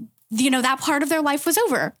 you know, that part of their life was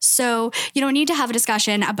over. So you don't need to have a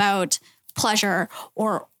discussion about pleasure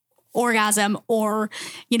or orgasm or,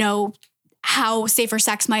 you know, how safer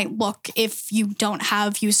sex might look if you don't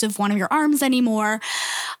have use of one of your arms anymore.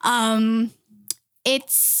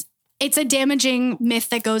 It's a damaging myth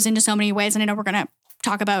that goes into so many ways. And I know we're going to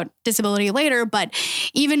talk about disability later, but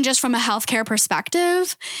even just from a healthcare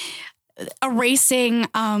perspective, erasing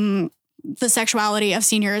the sexuality of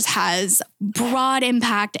seniors has broad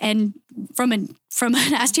impact and from an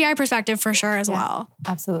STI perspective for sure as well.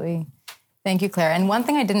 Absolutely. Thank you, Claire. And one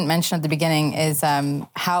thing I didn't mention at the beginning is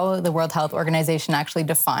how the World Health Organization actually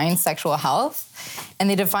defines sexual health. And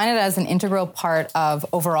they define it as an integral part of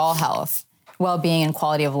overall health, well-being, and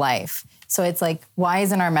quality of life. So it's like, why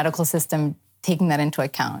isn't our medical system taking that into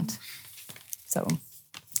account? So,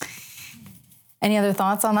 any other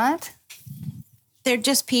thoughts on that? They're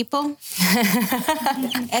just people.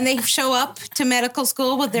 And they show up to medical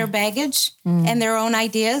school with their baggage and their own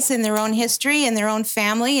ideas and their own history and their own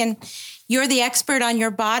family. And you're the expert on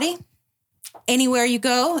your body anywhere you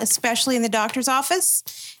go, especially in the doctor's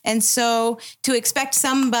office. And so to expect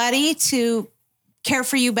somebody to care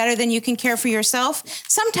for you better than you can care for yourself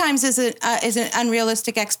sometimes is an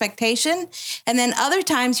unrealistic expectation. And then other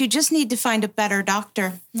times you just need to find a better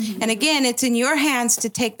doctor. Mm-hmm. And again, it's in your hands to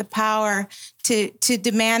take the power to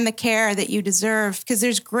demand the care that you deserve, because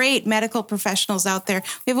there's great medical professionals out there.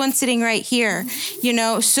 We have one sitting right here, you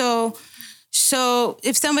know, so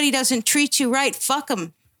if somebody doesn't treat you right, fuck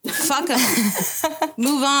them.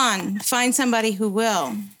 Move on, find somebody who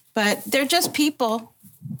will. But they're just people,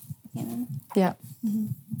 you know? Yeah.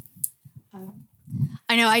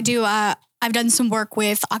 I know I do. I've done some work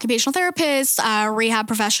with occupational therapists, rehab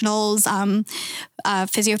professionals,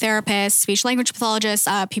 physiotherapists, speech language pathologists,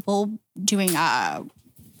 people doing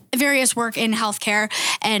various work in healthcare,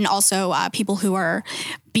 and also people who are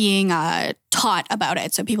being taught about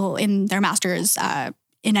it. So people in their masters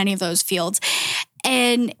in any of those fields.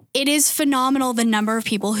 And it is phenomenal the number of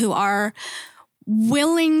people who are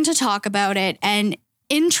willing to talk about it and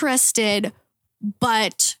interested,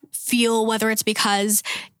 but feel, whether it's because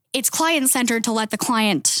it's client-centered to let the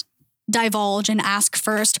client divulge and ask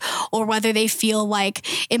first, or whether they feel like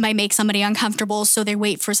it might make somebody uncomfortable, so they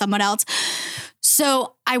wait for someone else.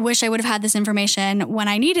 So I wish I would have had this information when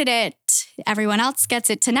I needed it. Everyone else gets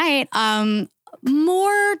it tonight.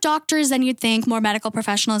 More doctors than you'd think, more medical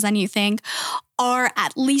professionals than you think are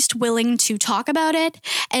at least willing to talk about it.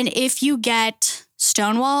 And if you get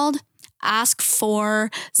stonewalled, ask for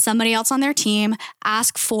somebody else on their team,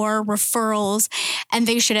 ask for referrals, and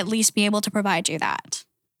they should at least be able to provide you that.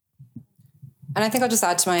 And I think I'll just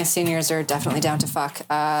add to my seniors are definitely down to fuck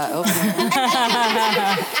openly.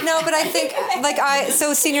 No, but I think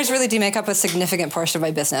so seniors really do make up a significant portion of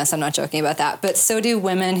my business. I'm not joking about that. But so do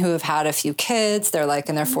women who have had a few kids. They're like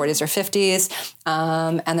in their 40s or 50s.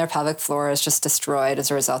 And their pelvic floor is just destroyed as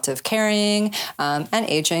a result of carrying and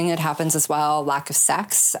aging. It happens as well. Lack of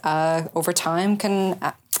sex over time can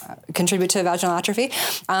contribute to vaginal atrophy.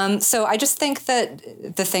 So I just think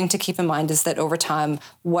that the thing to keep in mind is that over time,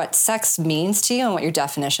 what sex means to you and what your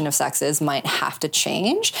definition of sex is might have to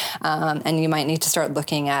change. And you might need to start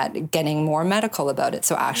looking at getting more medical about it.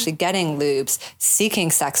 So actually getting lubes,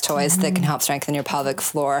 seeking sex toys that can help strengthen your pelvic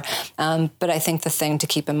floor. But I think the thing to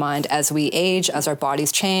keep in mind as we age, as our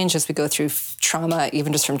bodies change, as we go through trauma,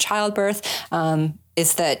 even just from childbirth,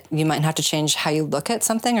 is that you might have to change how you look at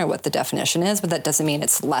something or what the definition is, but that doesn't mean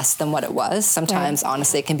it's less than what it was. Sometimes,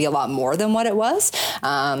 honestly, it can be a lot more than what it was.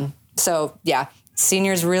 So yeah,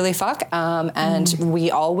 seniors really fuck, and we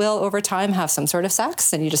all will over time have some sort of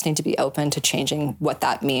sex, and you just need to be open to changing what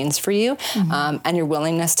that means for you, and your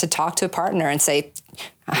willingness to talk to a partner and say,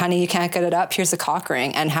 honey, you can't get it up, here's a cock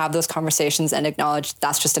ring, and have those conversations and acknowledge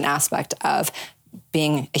that's just an aspect of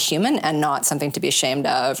being a human and not something to be ashamed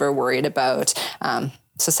of or worried about.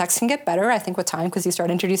 So sex can get better, I think, with time because you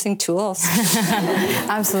start introducing tools.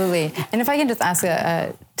 Absolutely. And if I can just ask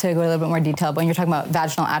to go a little bit more detail, but when you're talking about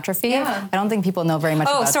vaginal atrophy, I don't think people know very much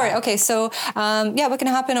about that. Okay. So, what can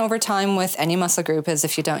happen over time with any muscle group is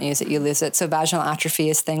if you don't use it, you lose it. So vaginal atrophy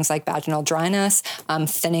is things like vaginal dryness,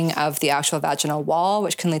 thinning of the actual vaginal wall,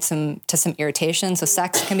 which can lead to some irritation. So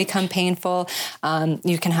sex can become painful.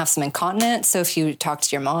 You can have some incontinence. So if you talk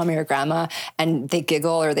to your mom or your grandma and they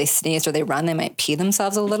giggle or they sneeze or they run, they might pee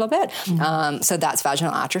themselves a little bit. So that's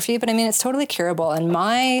vaginal atrophy. But I mean, it's totally curable. And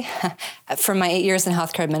from my 8 years in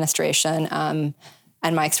healthcare administration,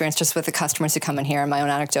 and my experience just with the customers who come in here, and my own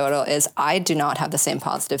anecdotal, is I do not have the same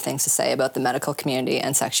positive things to say about the medical community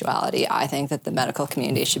and sexuality. I think that the medical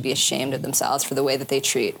community should be ashamed of themselves for the way that they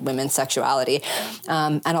treat women's sexuality.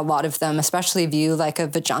 And a lot of them especially view like a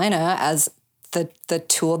vagina as the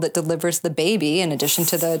tool that delivers the baby in addition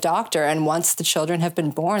to the doctor. And once the children have been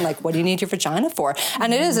born, like, what do you need your vagina for?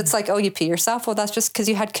 And it's like, oh, you pee yourself? Well, that's just because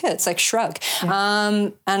you had kids, like shrug.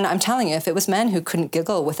 And I'm telling you, if it was men who couldn't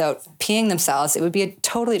giggle without peeing themselves, it would be a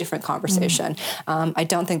totally different conversation. I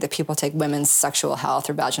don't think that people take women's sexual health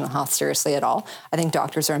or vaginal health seriously at all. I think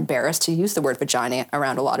doctors are embarrassed to use the word vagina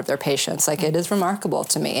around a lot of their patients. Like, it is remarkable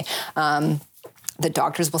to me. The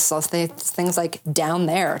doctors will still say things like down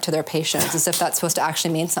there to their patients as if that's supposed to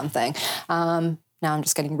actually mean something. Now I'm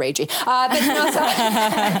just getting ragey.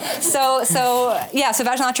 So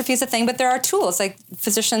vaginal atrophy is a thing, but there are tools. Like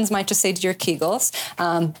physicians might just say to your Kegels,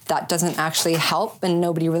 that doesn't actually help and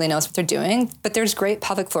nobody really knows what they're doing. But there's great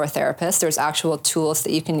pelvic floor therapists. There's actual tools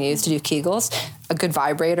that you can use to do Kegels. A good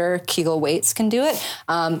vibrator, Kegel weights can do it,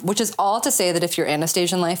 which is all to say that if you're in a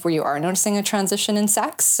stage in life where you are noticing a transition in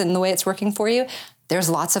sex and the way it's working for you, there's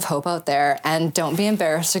lots of hope out there, and don't be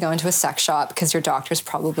embarrassed to go into a sex shop because your doctor's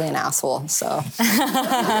probably an asshole. So,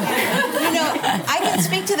 I can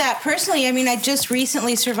speak to that personally. I mean, I just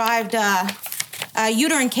recently survived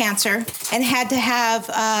uterine cancer and had to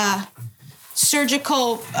have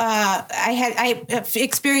surgical. I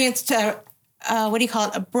experienced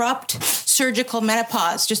abrupt surgical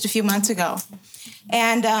menopause just a few months ago,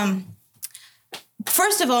 and.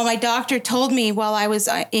 First of all, my doctor told me while I was,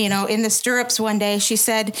 in the stirrups one day, she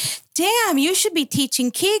said, damn, you should be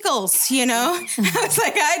teaching Kegels, I was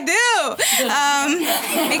like, I do,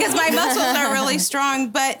 because my muscles are really strong.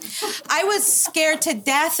 But I was scared to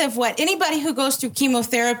death of what anybody who goes through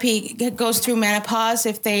chemotherapy goes through menopause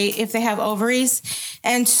if they have ovaries.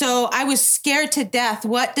 And so I was scared to death.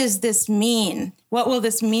 What does this mean? What will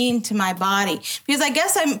this mean to my body? Because I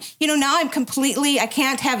guess now I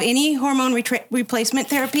can't have any hormone replacement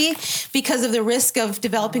therapy because of the risk of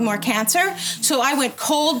developing more cancer. So I went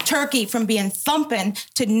cold turkey from being thumping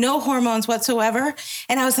to no hormones whatsoever.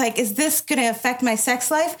 And I was like, is this going to affect my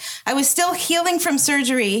sex life? I was still healing from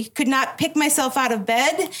surgery, could not pick myself out of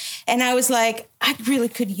bed. And I was like, I really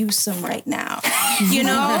could use some right now, And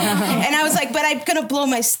I was like, but I'm going to blow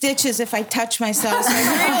my stitches if I touch myself. So I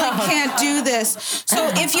really can't do this. So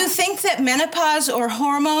if you think that menopause or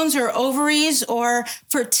hormones or ovaries or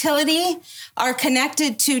fertility are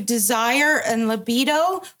connected to desire and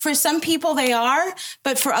libido, for some people they are,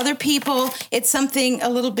 but for other people, it's something a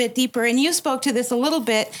little bit deeper. And you spoke to this a little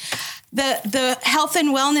bit. The health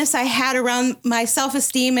and wellness I had around my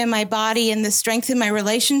self-esteem and my body and the strength in my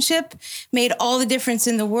relationship made all the difference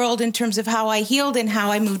in the world in terms of how I healed and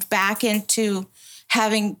how I moved back into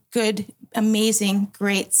having good, amazing,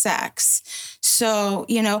 great sex. So,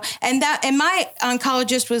 and my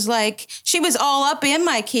oncologist was like, she was all up in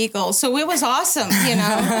my Kegel. So it was awesome,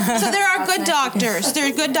 So there are good doctors. There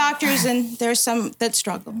are good doctors and there's some that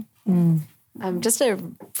struggle. Just a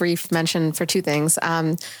brief mention for two things.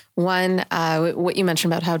 One, what you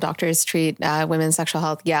mentioned about how doctors treat women's sexual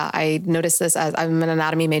health. Yeah, I noticed this as I'm an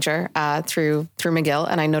anatomy major through McGill,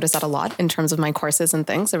 and I noticed that a lot in terms of my courses and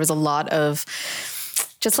things. There was a lot of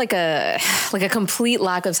just like a complete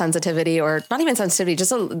lack of sensitivity, or not even sensitivity,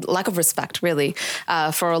 just a lack of respect, really,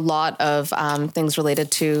 for a lot of things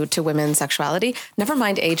related to women's sexuality. Never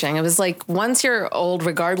mind aging. It was like once you're old,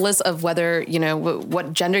 regardless of whether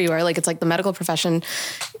what gender you are, like it's like the medical profession,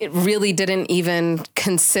 it really didn't even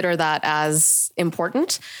consider that as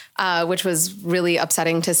important, which was really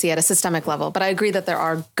upsetting to see at a systemic level. But I agree that there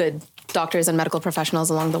are good doctors and medical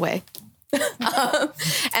professionals along the way.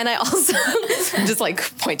 And I also just like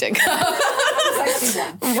pointing.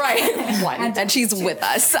 Right. One. And she's with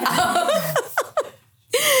us.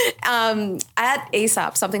 At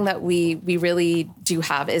ASAP, something that we really do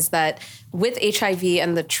have is that with HIV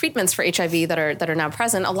and the treatments for HIV that are now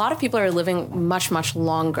present, a lot of people are living much, much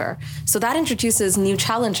longer. So that introduces new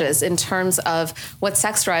challenges in terms of what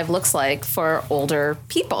sex drive looks like for older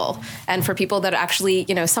people and for people that actually,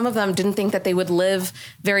 some of them didn't think that they would live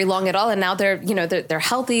very long at all, and now they're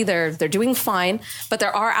healthy, they're doing fine, but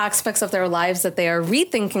there are aspects of their lives that they are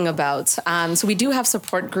rethinking about. So we do have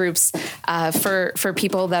support groups for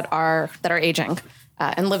people that are aging.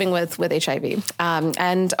 And living with HIV.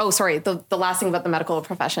 The last thing about the medical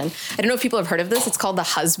profession. I don't know if people have heard of this. It's called the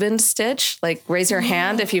husband stitch. Like, raise your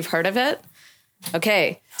hand if you've heard of it.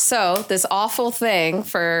 Okay, so this awful thing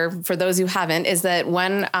for those who haven't is that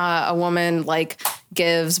when a woman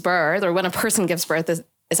gives birth, or when a person gives birth,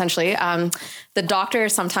 essentially, the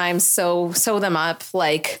doctors sometimes sew them up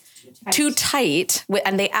too tight,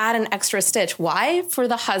 and they add an extra stitch. Why? For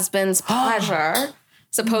the husband's pleasure.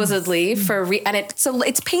 Supposedly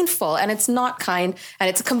it's painful and it's not kind and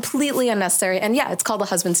it's completely unnecessary. And yeah, it's called the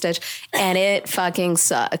husband stitch and it fucking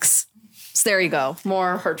sucks. So there you go.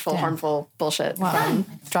 More hurtful, harmful bullshit. Wow.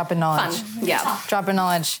 Drop in knowledge. Fun. Yeah. Drop in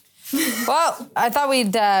knowledge. Well, I thought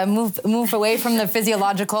we'd move away from the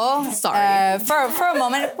physiological. Sorry. For a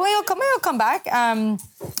moment. We'll come back. I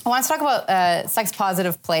want to talk about sex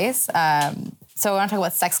positive place. So I want to talk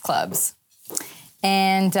about sex clubs.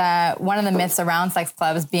 And one of the myths around sex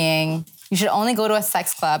clubs being you should only go to a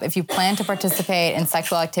sex club if you plan to participate in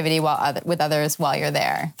sexual activity with others while you're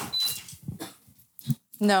there.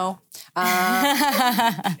 No.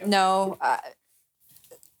 No.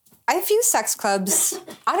 I view sex clubs,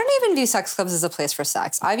 I don't even view sex clubs as a place for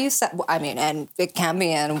sex. I view, and it can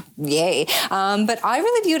be, and yay. But I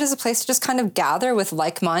really view it as a place to just kind of gather with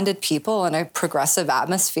like-minded people in a progressive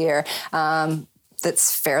atmosphere.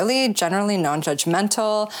 That's fairly generally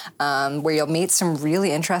non-judgmental, where you'll meet some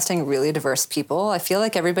really interesting, really diverse people. I feel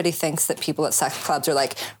like everybody thinks that people at sex clubs are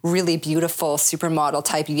really beautiful, supermodel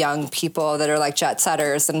type young people that are jet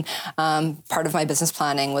setters. And part of my business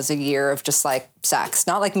planning was a year of just sex,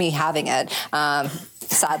 not me having it.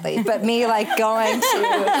 Sadly, but me going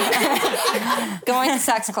to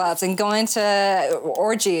sex clubs and going to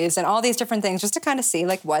orgies and all these different things just to kind of see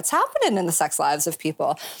what's happening in the sex lives of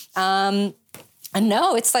people. And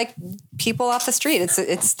no, it's people off the street.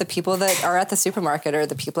 It's the people that are at the supermarket or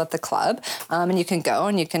the people at the club. And you can go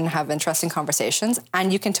and you can have interesting conversations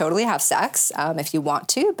and you can totally have sex if you want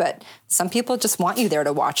to. But some people just want you there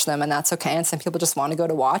to watch them, and that's okay. And some people just want to go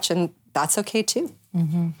to watch, and that's okay too.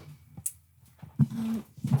 Mm-hmm.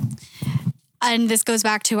 And this goes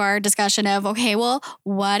back to our discussion of, okay, well,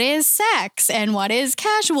 what is sex and what is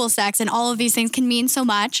casual sex? And all of these things can mean so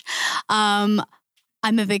much.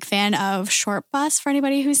 I'm a big fan of Short Bus, for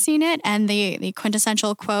anybody who's seen it, and the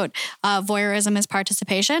quintessential quote, voyeurism is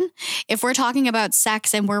participation. If we're talking about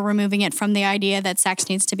sex and we're removing it from the idea that sex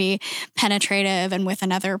needs to be penetrative and with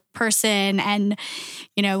another person and,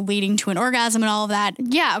 leading to an orgasm and all of that,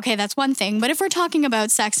 yeah, okay, that's one thing. But if we're talking about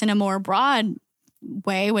sex in a more broad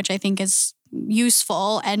way, which I think is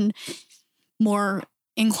useful and more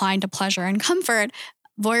inclined to pleasure and comfort,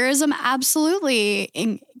 voyeurism absolutely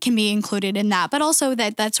can be included in that, but also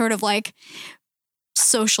that sort of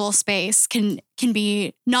social space can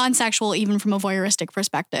be non-sexual even from a voyeuristic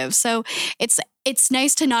perspective. So it's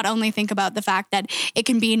nice to not only think about the fact that it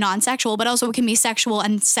can be non-sexual, but also it can be sexual,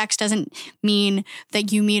 and sex doesn't mean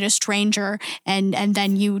that you meet a stranger and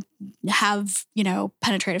then you have,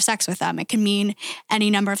 penetrative sex with them. It can mean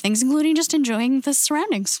any number of things, including just enjoying the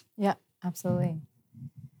surroundings. Yeah, absolutely.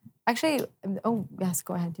 Actually, oh, yes,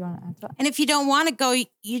 go ahead. Do you want to add to that? And if you don't want to go,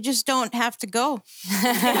 you just don't have to go.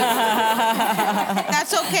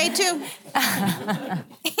 That's okay, too.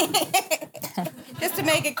 Just to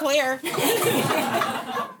make it clear.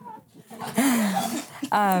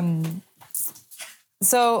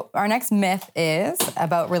 So our next myth is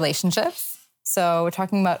about relationships. So we're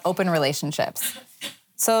talking about open relationships.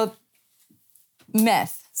 So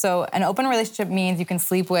myth. So an open relationship means you can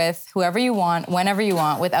sleep with whoever you want, whenever you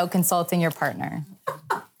want, without consulting your partner.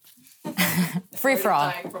 Free for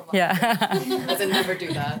all. Yeah. As in never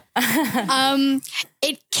do that.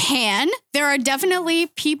 It can. There are definitely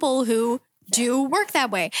people who do work that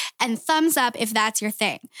way. And thumbs up if that's your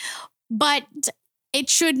thing. But it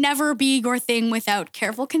should never be your thing without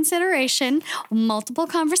careful consideration, multiple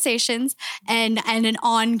conversations, and an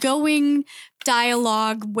ongoing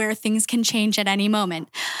dialogue where things can change at any moment.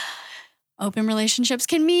 Open relationships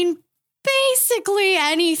can mean basically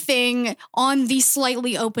anything on the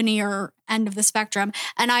slightly openier end of the spectrum.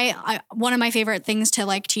 And I one of my favorite things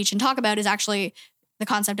to teach and talk about is actually the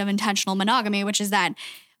concept of intentional monogamy, which is that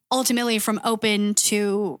ultimately from open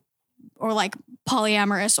to or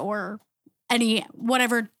polyamorous or any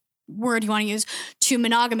whatever word you want to use, to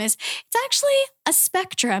monogamous. It's actually a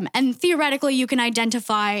spectrum. And theoretically, you can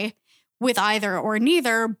identify with either or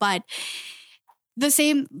neither, but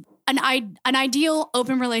an ideal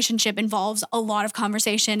open relationship involves a lot of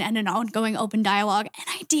conversation and an ongoing open dialogue.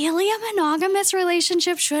 And ideally, a monogamous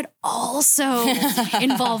relationship should also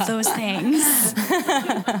involve those things.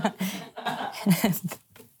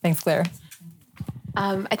 Thanks, Claire.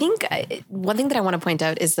 I think one thing that I want to point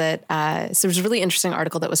out is that so there's a really interesting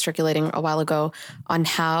article that was circulating a while ago on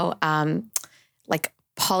how like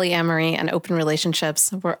polyamory and open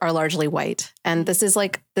relationships are largely white. And this is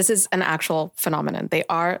an actual phenomenon. They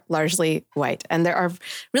are largely white. And there are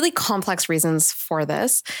really complex reasons for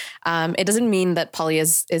this. It doesn't mean that poly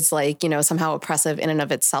is like, somehow oppressive in and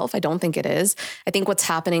of itself. I don't think it is. I think what's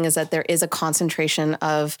happening is that there is a concentration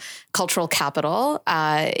of cultural capital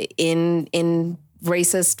in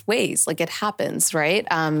racist ways. Like it happens, right?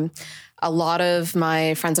 A lot of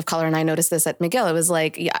my friends of color, and I noticed this at McGill, it was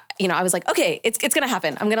like, I was like, okay, it's going to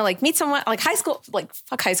happen. I'm going to like meet someone like high school, like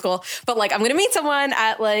fuck high school, but like I'm going to meet someone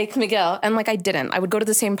at like McGill. And like I didn't. I would go to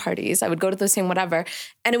the same parties. I would go to the same whatever.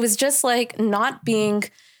 And it was just like not being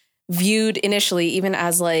viewed initially even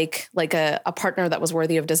as like a partner that was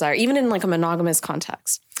worthy of desire, even in like a monogamous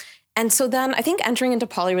context. And so then I think entering into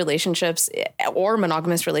poly relationships or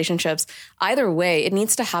monogamous relationships, either way, it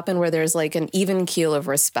needs to happen where there's like an even keel of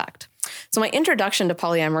respect. So my introduction to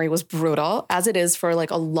polyamory was brutal, as it is for like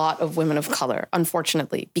a lot of women of color,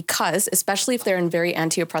 unfortunately, because especially if they're in very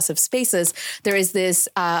anti-oppressive spaces, there is this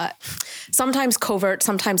sometimes covert,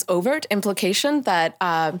 sometimes overt implication that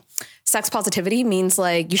sex positivity means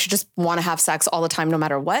like you should just want to have sex all the time, no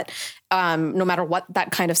matter what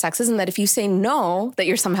that kind of sex is. And that if you say no, that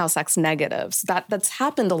you're somehow sex negative. So that's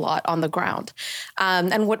happened a lot on the ground.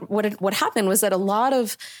 And what happened was that a lot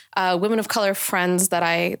of women of color friends that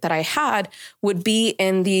I had would be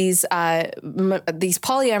in these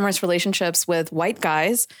polyamorous relationships with white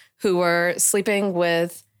guys who were sleeping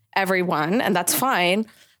with everyone, and that's fine.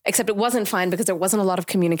 Except it wasn't fine because there wasn't a lot of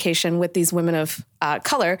communication with these women of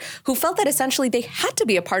color who felt that essentially they had to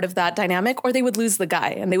be a part of that dynamic or they would lose the guy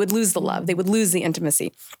and they would lose the love. They would lose the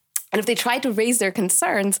intimacy. And if they tried to raise their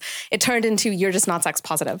concerns, it turned into, you're just not sex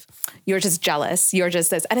positive. You're just jealous. You're just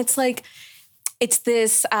this. And it's like, it's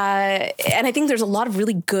this, and I think there's a lot of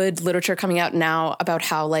really good literature coming out now about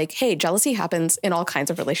how like, hey, jealousy happens in all kinds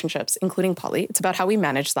of relationships, including poly. It's about how we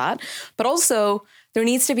manage that. But also there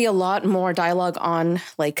needs to be a lot more dialogue on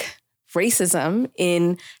like racism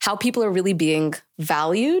in how people are really being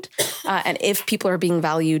valued, and if people are being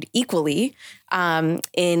valued equally in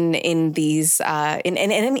any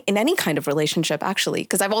kind of relationship, actually.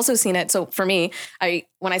 Because I've also seen it. So for me,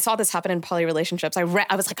 when I saw this happen in poly relationships, I was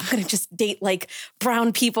like, I'm going to just date like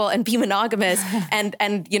brown people and be monogamous, and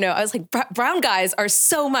I was like, brown guys are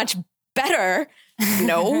so much better.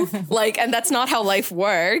 No, and that's not how life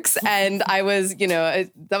works. And I was,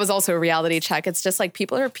 that was also a reality check. It's just like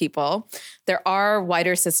people are people. There are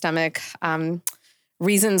wider systemic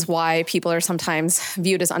reasons why people are sometimes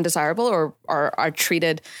viewed as undesirable or are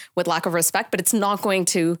treated with lack of respect, but it's not going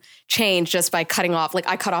to change just by cutting off. Like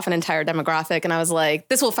I cut off an entire demographic and I was like,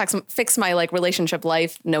 this will fix my like relationship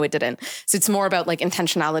life. No, it didn't. So it's more about like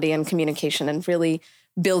intentionality and communication and really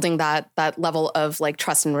building that level of like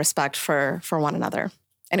trust and respect for one another.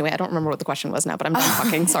 Anyway, I don't remember what the question was now, but I'm done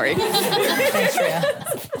talking. Sorry. Thanks,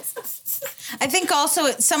 Shreya. I think also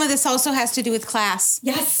some of this also has to do with class.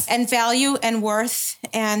 Yes. And value and worth.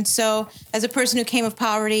 And so as a person who came of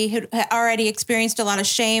poverty, who had already experienced a lot of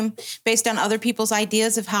shame based on other people's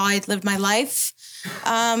ideas of how I'd lived my life,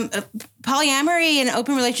 polyamory and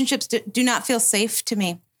open relationships do not feel safe to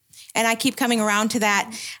me. And I keep coming around to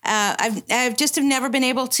that. I've just have never been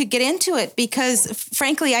able to get into it because,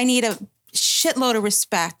 frankly, I need a shitload of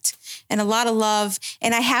respect and a lot of love.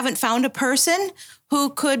 And I haven't found a person who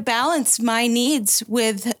could balance my needs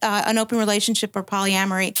with an open relationship or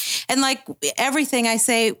polyamory. And like everything I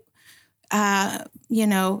say, a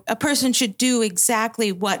person should do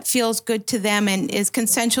exactly what feels good to them and is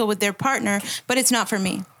consensual with their partner, but it's not for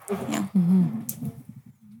me. Yeah. Mm-hmm.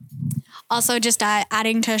 Also, just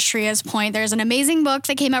adding to Shreya's point, there's an amazing book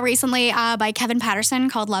that came out recently by Kevin Patterson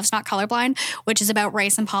called Love's Not Colorblind, which is about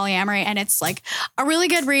race and polyamory. And it's like a really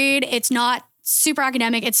good read. It's not super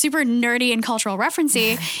academic. It's super nerdy and cultural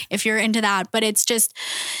referencey if you're into that. But it's just,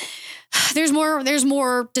 there's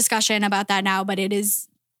more discussion about that now. But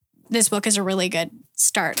this book is a really good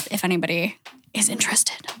start if anybody is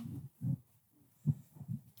interested.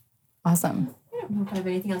 Awesome. I don't know if I have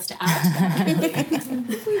anything else to add to that. I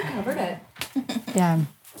think we covered it. Yeah.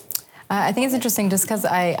 I think it's interesting just because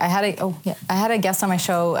I had a guest on my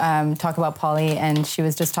show talk about poly, and she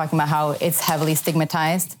was just talking about how it's heavily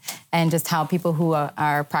stigmatized and just how people who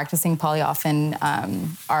are practicing poly often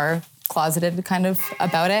are closeted kind of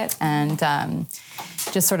about it, and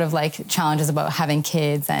just sort of like challenges about having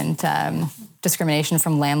kids and discrimination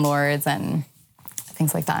from landlords and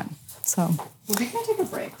things like that. So. Well, we can take a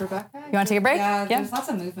break, Rebecca. You want to take a break? Yeah, there's lots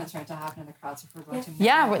of movements right to happen in the crowd, so if we're going to...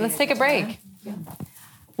 Yeah, let's take a break. Yeah.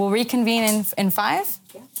 We'll reconvene in 5?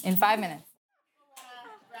 Yeah. In 5 minutes.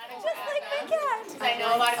 I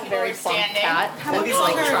know a lot of people are standing. He's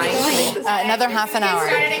like trying. Another half an hour.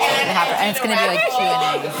 And it's going to be like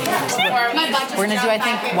Q&A. We're going to do, I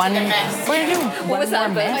think, one more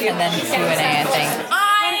myth and then Q&A, I think.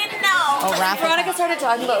 Oh, Veronica started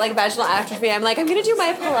talking about like vaginal atrophy. I'm like, I'm gonna do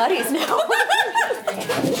my Pilates now.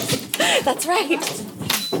 That's right.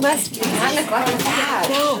 Must be.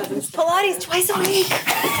 No, Pilates twice a week.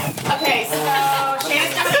 Okay, so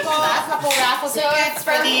Shannon's gonna pull a couple raffle tickets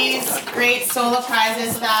for these great solo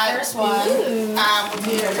prizes. That First one.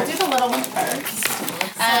 We'll do the little one first.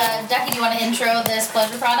 Ducky, do you want to intro this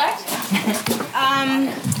pleasure product?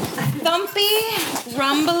 Thumpy,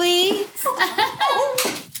 rumbly,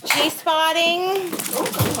 G-spotting,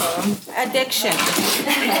 addiction.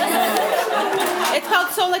 It's called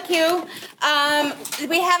SolaQ.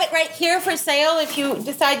 We have it right here for sale if you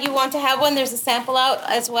decide you want to have one. There's a sample out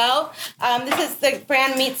as well. This is the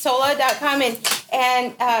brand meetsola.com,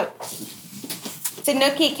 and the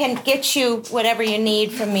Nookie can get you whatever you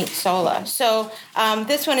need from Meet Sola. So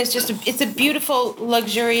this one is just it's a beautiful,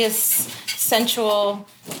 luxurious, sensual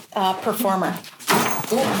performer.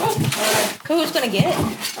 Who's gonna get it?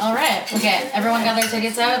 All right. Okay. Everyone got their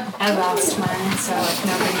tickets out? I lost mine, so if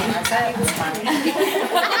nobody has it, it's fine.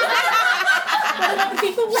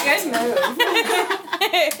 You guys move.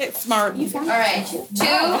 Smart. All right.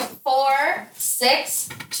 2 4 6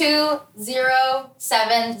 2 0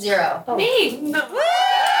 7 0. Me.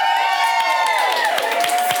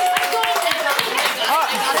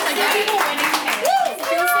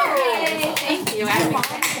 Thank you.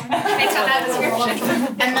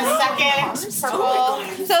 And the second purple.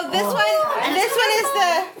 So this one is the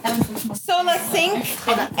Sola Sync,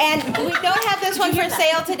 and we don't have this one for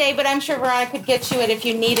sale today, but I'm sure Veronica could get you it if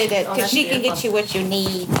you needed it, because she can get you what you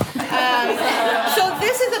need. So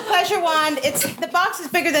this is a pleasure wand. The box is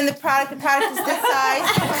bigger than the product. The product is this size.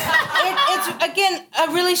 It's again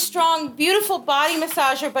a really strong, beautiful body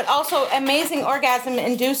massager, but also amazing orgasm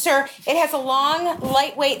inducer. It has a long,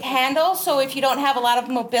 lightweight handle, so if you don't have a lot of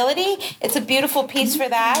mobility, it's a beautiful piece for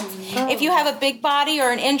that. If you have a big body or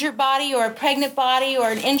an injured body or a pregnant body or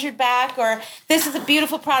an injured back, or this is a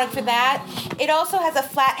beautiful product for that. It also has a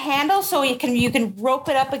flat handle, so you can rope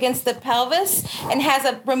it up against the pelvis, and has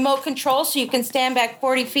a remote control, so you can stand back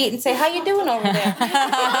 40 feet and say, "How you doing over there?"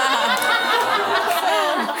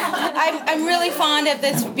 I'm really fond of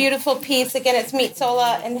this beautiful piece. Again, it's Meet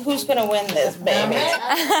Sola, and who's going to win this, baby?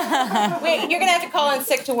 Wait, you're going to have to call in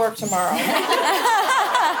sick to work tomorrow.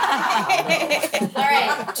 All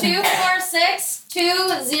right. 2 4 6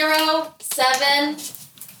 2 0 7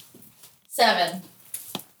 7.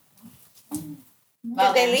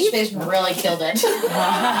 Wow, Did they leave? They really killed it. There's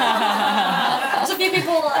a few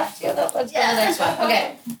people left. Yeah, let's go to the next one.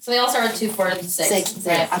 Okay, so they all start with 2 4 6.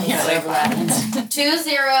 Right, I'm gonna over that. 2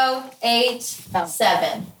 0 8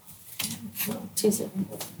 7. 2 0.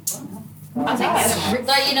 I'll take this.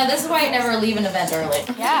 But you know, this is why I never leave an event early.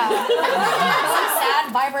 Yeah. Some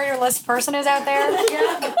sad vibrator-less person is out there.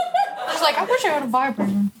 Yeah. I was like, I wish I had a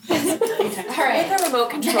vibrator. All right. With a remote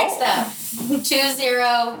control. Next up, 2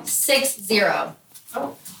 0 6 0. Yay!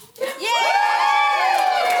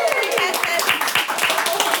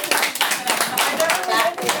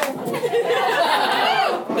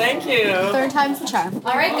 Thank you. Third time's the charm.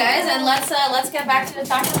 All right, guys, and let's get back to the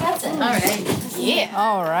Dr. Hudson. All right. Yeah.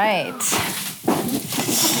 All right.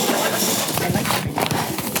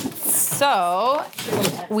 So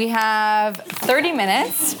we have 30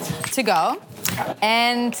 minutes to go,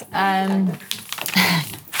 and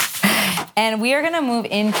we are going to move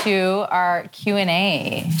into our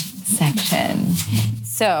Q&A section.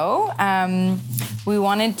 So we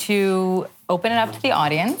wanted to open it up to the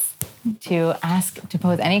audience to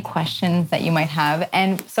pose any questions that you might have.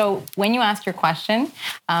 And so when you ask your question,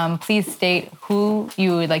 please state who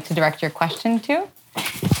you would like to direct your question to.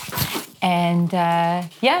 And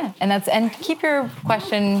and keep your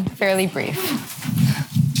question fairly brief.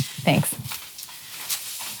 Thanks.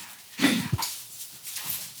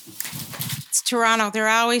 It's Toronto. They're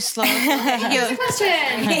always slow.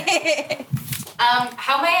 Question.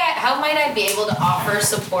 How might I be able to offer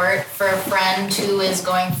support for a friend who is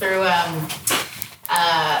going through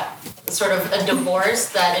sort of a divorce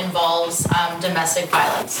that involves domestic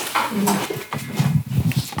violence?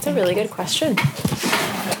 That's a really good question.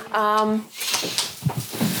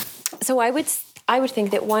 So I would think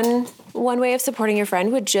that one way of supporting your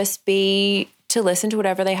friend would just be to listen to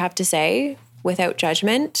whatever they have to say without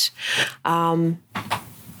judgment.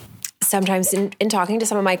 Sometimes in talking to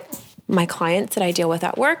some of my clients that I deal with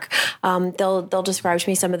at work, they'll describe to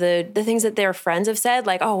me some of the things that their friends have said,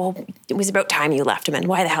 like, oh, well, it was about time you left him, and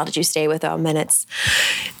why the hell did you stay with him? And it's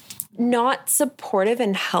not supportive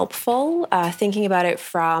and helpful, thinking about it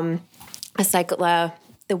from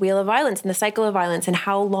the wheel of violence and the cycle of violence and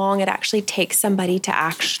how long it actually takes somebody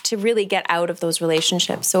to really get out of those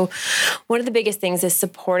relationships. So one of the biggest things is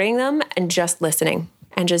supporting them and just listening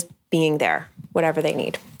and just being there, whatever they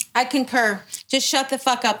need. I concur. Just shut the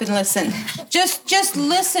fuck up and listen. Just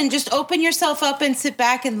listen. Just open yourself up and sit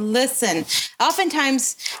back and listen.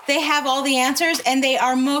 Oftentimes, they have all the answers, and they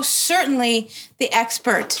are most certainly the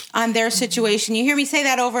expert on their situation. You hear me say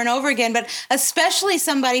that over and over again, but especially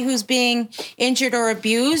somebody who's being injured or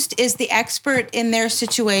abused is the expert in their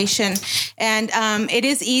situation. And it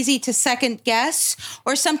is easy to second guess,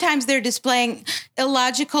 or sometimes they're displaying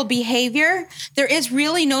illogical behavior. There is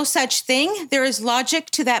really no such thing. There is logic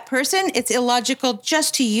to that person. It's illogical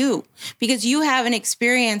just to you because you haven't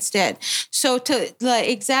experienced it. So to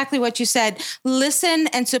exactly what you said, listen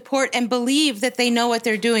and support and believe that they know what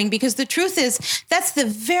they're doing, because the truth is that's the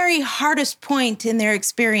very hardest point in their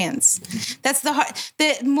experience. That's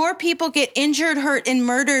the more people get injured, hurt, and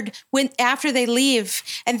murdered after they leave.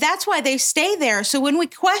 And that's why they stay there. So when we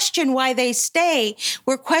question why they stay,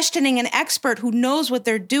 we're questioning an expert who knows what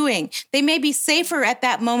they're doing. They may be safer at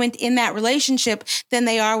that moment in that relationship than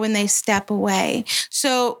they are when they step away.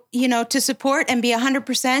 So, to support and be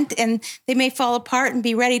 100%, and they may fall apart and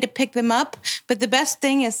be ready to pick them up. But the best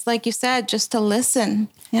thing is, like you said, just to listen.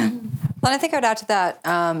 Yeah. Well, I think I would add to that,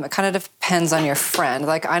 it kind of depends on your friend.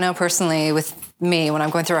 Like, I know personally with me, when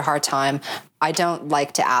I'm going through a hard time, I don't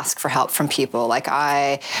like to ask for help from people.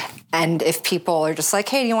 And if people are just like,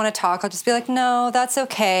 hey, do you want to talk? I'll just be like, no, that's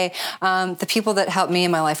okay. The people that help me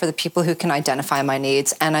in my life are the people who can identify my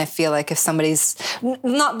needs. And I feel like if somebody's,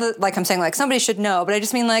 like I'm saying, like somebody should know, but I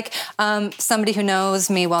just mean like somebody who knows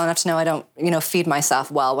me well enough to know I don't, feed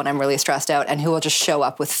myself well when I'm really stressed out, and who will just show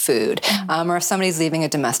up with food. Or if somebody's leaving a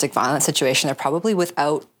domestic violence situation, they're probably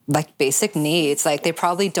without basic needs. Like they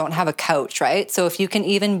probably don't have a couch, right? So if you can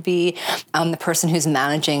even be the person who's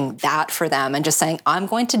managing that for them and just saying, I'm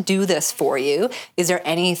going to do this for you. Is there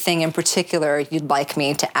anything in particular you'd like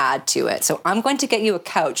me to add to it? So I'm going to get you a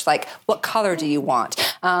couch. Like, what color do you want?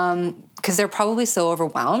 Because they're probably so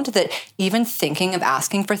overwhelmed that even thinking of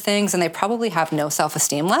asking for things, and they probably have no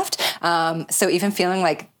self-esteem left. So even feeling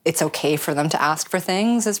like it's okay for them to ask for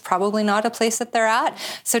things is probably not a place that they're at.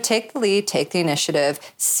 So take the lead, take the initiative,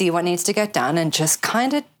 see what needs to get done, and just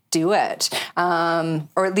kind of do it.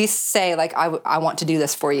 Or at least say, like, I want to do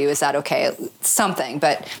this for you. Is that okay? Something,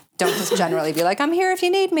 but don't just generally be like, I'm here if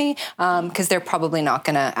you need me, because they're probably not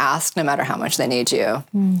going to ask no matter how much they need you.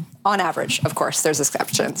 On average, of course, there's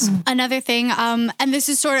exceptions. Another thing, and this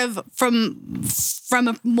is sort of from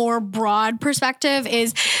a more broad perspective,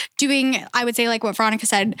 is doing, I would say, like what Veronica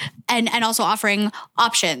said, and also offering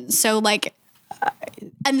options. So like,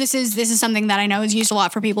 and this is something that I know is used a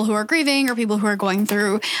lot for people who are grieving or people who are going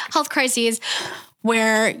through health crises,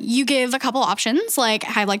 where you give a couple options, like,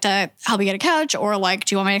 I'd like to help you get a couch, or like,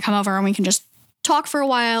 do you want me to come over and we can just talk for a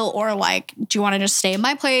while, or like, do you want to just stay in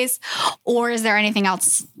my place, or is there anything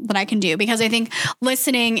else that I can do? Because I think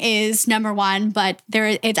listening is number one, but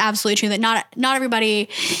it's absolutely true that not everybody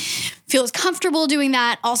feels comfortable doing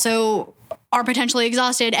that, also are potentially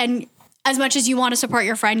exhausted. And as much as you want to support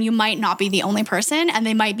your friend, you might not be the only person, and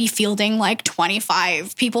they might be fielding like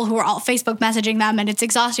 25 people who are all Facebook messaging them, and it's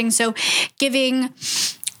exhausting. So giving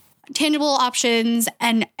tangible options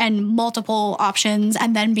and multiple options,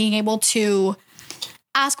 and then being able to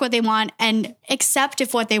ask what they want and accept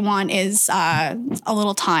if what they want is a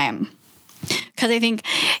little time. Because I think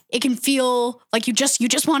it can feel like you just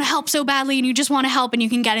want to help so badly, and you just want to help, and you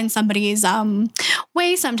can get in somebody's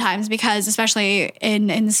way sometimes, because especially in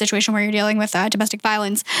the situation where you're dealing with domestic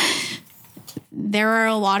violence, there are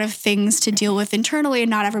a lot of things to deal with internally, and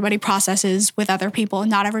not everybody processes with other people, and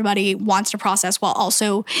not everybody wants to process while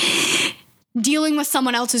also dealing with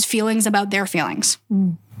someone else's feelings about their feelings.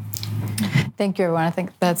 Thank you, everyone. I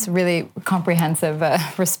think that's a really comprehensive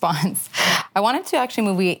response. I wanted to actually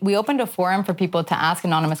move. We opened a forum for people to ask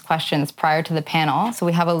anonymous questions prior to the panel. So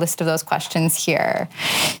we have a list of those questions here.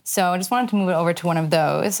 So I just wanted to move it over to one of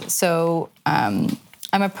those. So I'm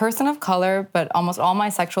a person of color, but almost all my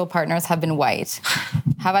sexual partners have been white.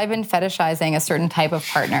 Have I been fetishizing a certain type of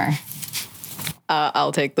partner?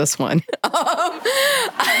 I'll take this one.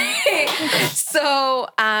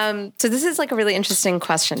 So this is like a really interesting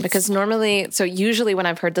question because usually when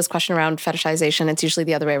I've heard this question around fetishization, it's usually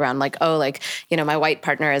the other way around. Like, oh, like, you know, my white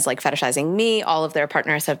partner is like fetishizing me. All of their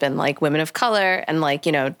partners have been like women of color. And like,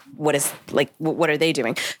 you know, what are they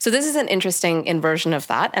doing? So this is an interesting inversion of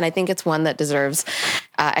that. And I think it's one that deserves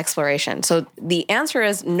exploration. So the answer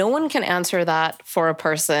is no one can answer that for a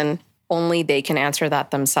person. Only they can answer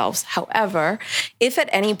that themselves. However, if at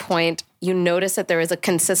any point you notice that there is a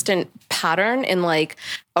consistent pattern in like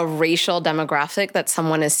a racial demographic that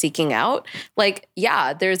someone is seeking out, like,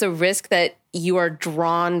 yeah, there's a risk that you are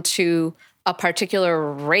drawn to a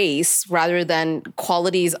particular race rather than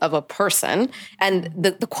qualities of a person. And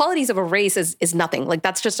the qualities of a race is nothing. Like,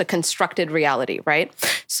 that's just a constructed reality, right?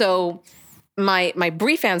 So my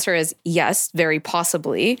brief answer is yes, very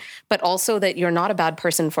possibly, but also that you're not a bad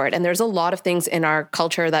person for it. And there's a lot of things in our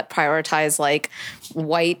culture that prioritize like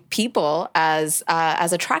white people as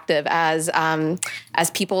attractive, as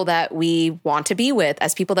people that we want to be with,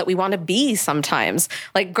 as people that we want to be sometimes.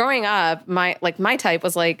 Like growing up, my type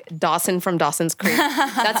was like Dawson from Dawson's Creek.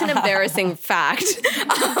 That's an embarrassing fact.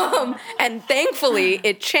 And thankfully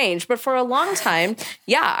it changed. But for a long time,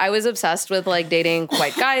 yeah, I was obsessed with like dating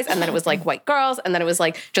white guys, and then it was like white girls, and then it was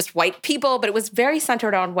like just white people, but it was very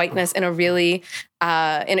centered on whiteness in a really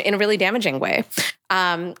in a really damaging way.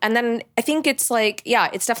 And then I think it's like, yeah,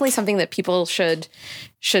 it's definitely something that people should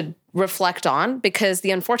reflect on, because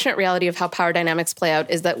the unfortunate reality of how power dynamics play out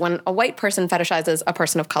is that when a white person fetishizes a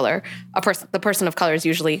person of color, the person of color is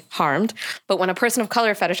usually harmed. But when a person of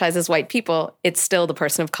color fetishizes white people, it's still the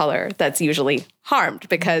person of color that's usually harmed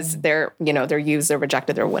because they're used, they're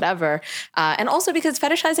rejected, or whatever. And also because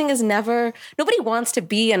fetishizing is nobody wants to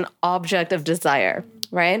be an object of desire.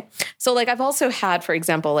 Right? So like I've also had, for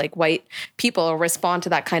example, like white people respond to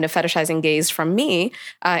that kind of fetishizing gaze from me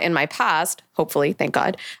in my past, hopefully, thank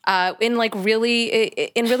God, in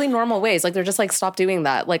really normal ways. Like they're just like, stop doing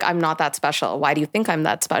that. Like, I'm not that special. Why do you think I'm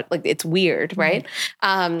that special? Like, it's weird, right?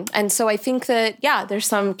 And so I think that, yeah, there's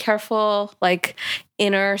some careful like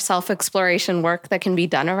inner self-exploration work that can be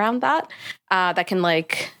done around that can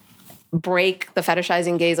like break the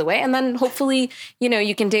fetishizing gaze away. And then hopefully,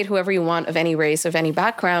 you can date whoever you want of any race, of any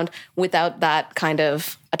background without that kind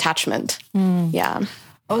of attachment. Yeah.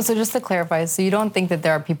 Oh, so just to clarify, so you don't think that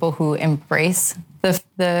there are people who embrace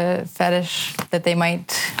the fetish that they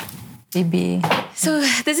might be? So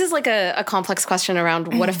this is like a complex question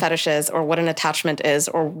around what a fetish is, or what an attachment is,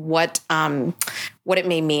 or what it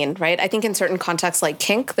may mean, right? I think in certain contexts like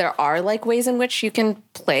kink, there are like ways in which you can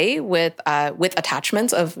play with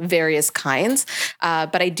attachments of various kinds.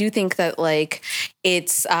 But I do think that like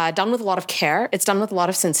it's done with a lot of care, it's done with a lot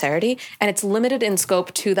of sincerity, and it's limited in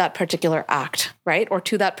scope to that particular act, right? Or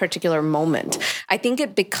to that particular moment. I think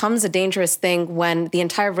it becomes a dangerous thing when the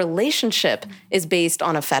entire relationship is based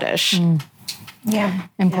on a fetish. Yeah.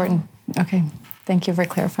 Important. Yeah. Okay. Thank you for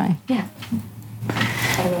clarifying. Yeah.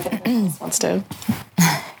 I don't know if anyone else wants to.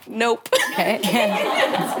 Nope. Okay.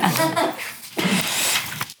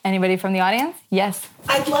 Anybody from the audience? Yes.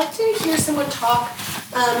 I'd love to hear someone talk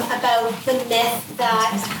about the myth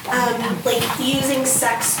that like using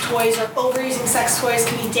sex toys or overusing sex toys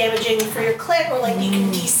can be damaging for your clit, or like you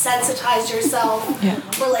can desensitize yourself,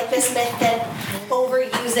 or like this myth that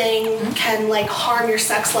overusing can like harm your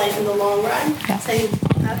sex life in the long run. Yeah. So I think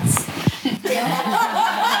that's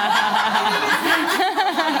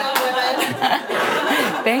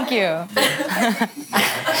Thank you.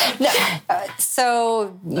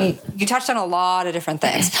 So you touched on a lot of different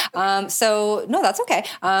things. So no, that's okay.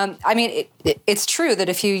 I mean, it's true that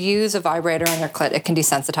if you use a vibrator on your clit, it can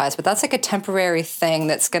desensitize, but that's like a temporary thing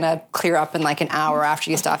that's going to clear up in like an hour after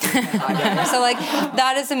you stop using the vibrator. So like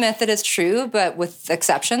that is a myth that is true, but with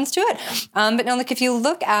exceptions to it. But no, like if you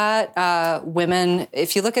look at women,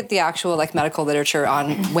 if you look at the actual like medical literature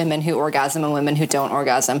on women who orgasm and women who don't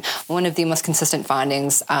orgasm, one of the most consistent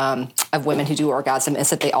findings of women who do orgasm is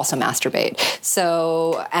that they also masturbate.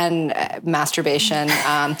 So, and masturbation,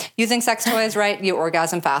 using sex toys, right? You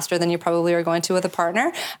orgasm faster than you probably are going to with a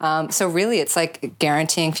partner. So really it's like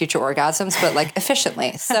guaranteeing future orgasms, but like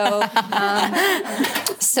efficiently. So,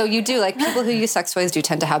 so you do, like, people who use sex toys do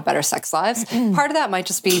tend to have better sex lives. Part of that might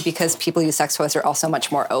just be because people who use sex toys are also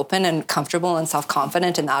much more open and comfortable and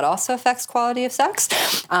self-confident, and that also affects quality of sex.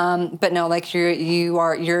 But no, like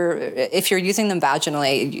if you're using them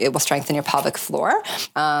vaginally, it will strengthen your pelvic floor.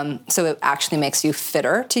 So it actually makes you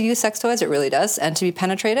fitter to use sex toys. It really does, and to be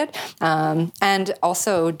penetrated. And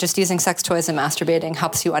also just using sex toys and masturbating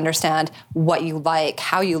helps you understand what you like,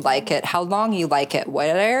 how you like it, how long you like it, what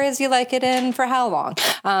areas you like it in, for how long.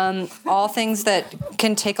 All things that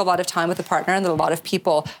can take a lot of time with a partner, and that a lot of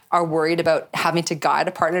people are worried about having to guide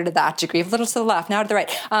a partner to that degree, a little to the left, now to the right.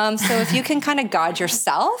 So if you can kind of guide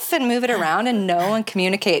yourself and move it around and know and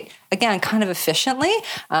communicate, again, kind of efficiently,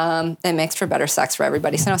 it makes for better sex for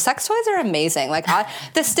everybody. So no, sex toys are amazing. Like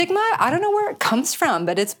the stigma, I don't know where it comes from,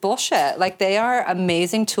 but it's bullshit. Like, they are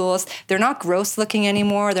amazing tools. They're not gross looking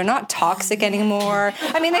anymore. They're not toxic anymore.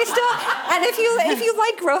 I mean, they still, and if you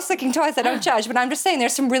like gross looking toys, I don't judge, but I'm just saying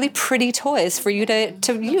there's some really pretty toys for you to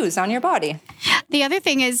use on your body. The other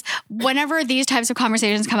thing is, whenever these types of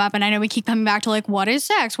conversations come up, and I know we keep coming back to like, what is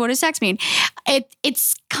sex? What does sex mean?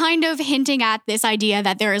 It's kind of hinting at this idea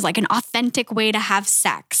that there is like an authentic way to have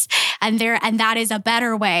sex, and that is a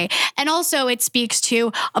better way. And also it speaks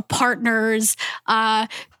to a partner's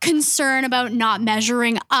concern about not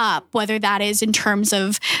measuring up, whether that is in terms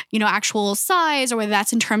of, actual size, or whether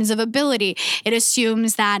that's in terms of ability. It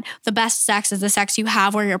assumes that the best sex is the sex you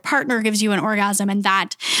have where your partner gives you an orgasm, and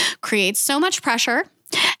that creates so much pressure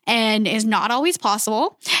and is not always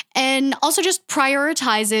possible, and also just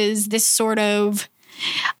prioritizes this sort of,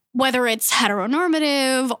 whether it's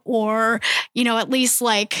heteronormative or, at least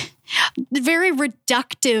like the very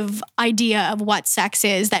reductive idea of what sex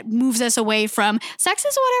is, that moves us away from sex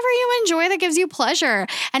is whatever you enjoy that gives you pleasure.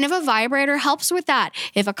 And if a vibrator helps with that,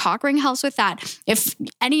 if a cock ring helps with that, if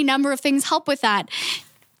any number of things help with that,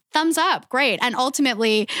 thumbs up, great. And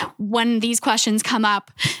ultimately, when these questions come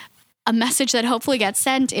up, a message that hopefully gets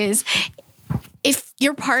sent is, if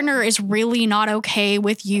your partner is really not okay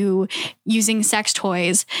with you using sex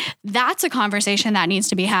toys, that's a conversation that needs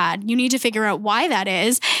to be had. You need to figure out why that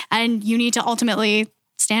is, and you need to ultimately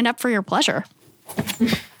stand up for your pleasure.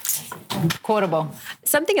 Quotable.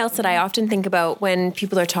 Something else that I often think about when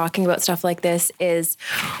people are talking about stuff like this is,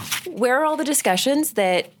 where are all the discussions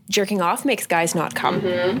that jerking off makes guys not come?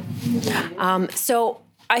 So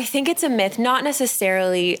I think it's a myth, not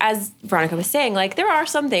necessarily, as Veronica was saying, like, there are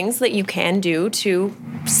some things that you can do to,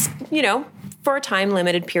 for a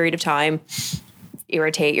time-limited period of time,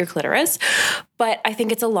 irritate your clitoris. But I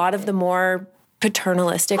think it's a lot of the more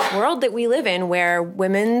paternalistic world that we live in, where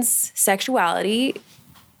women's sexuality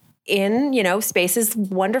in, spaces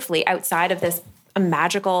wonderfully outside of this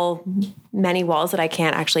magical many walls that I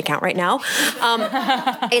can't actually count right now,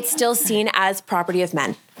 it's still seen as property of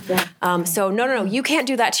men. So no, you can't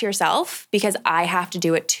do that to yourself because I have to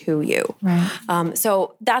do it to you. Right.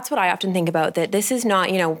 So that's what I often think about, that this is not,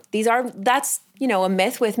 that's a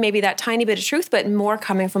myth with maybe that tiny bit of truth, but more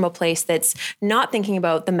coming from a place that's not thinking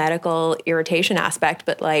about the medical irritation aspect,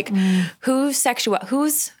 but like who, sorry,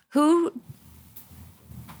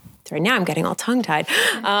 now I'm getting all tongue-tied.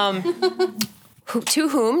 To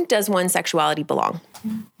whom does one's sexuality belong?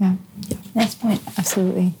 Yeah. Nice point.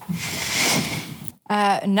 Absolutely.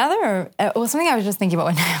 Something I was just thinking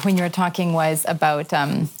about when you were talking was about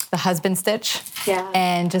the husband stitch. Yeah.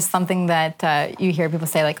 And just something that you hear people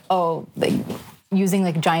say, like, oh, like, using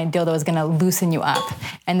like a giant dildo is going to loosen you up.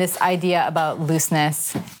 And this idea about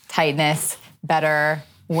looseness, tightness, better,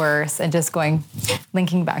 worse, and just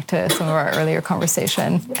linking back to some of our earlier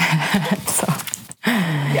conversation. So.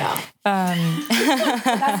 Yeah.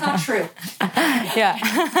 That's not true.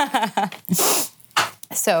 Yeah.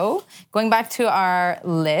 So, going back to our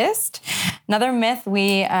list, another myth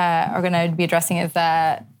we are going to be addressing is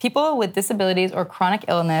that people with disabilities or chronic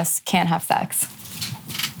illness can't have sex.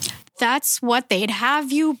 That's what they'd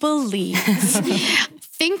have you believe.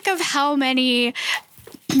 Think of how many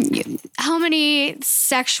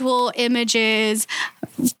sexual images,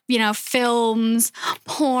 films,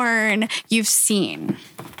 porn you've seen.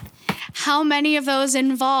 How many of those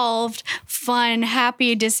involved fun,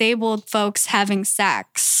 happy, disabled folks having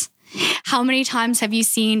sex? How many times have you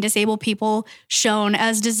seen disabled people shown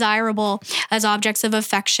as desirable, as objects of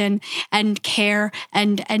affection and care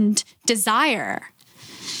and desire?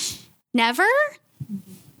 Never?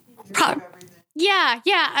 Yeah.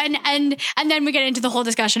 And then we get into the whole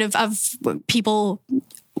discussion of people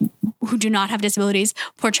who do not have disabilities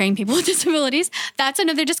portraying people with disabilities. That's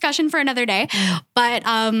another discussion for another day. But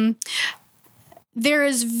there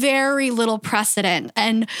is very little precedent,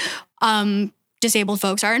 and disabled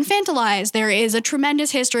folks are infantilized. There is a tremendous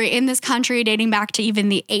history in this country dating back to even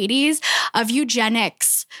the 80s of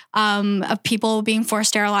eugenics, of people being forced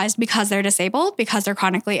sterilized because they're disabled, because they're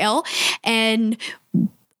chronically ill. And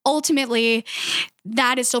ultimately,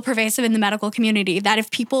 that is still pervasive in the medical community, that if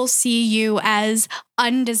people see you as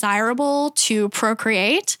undesirable to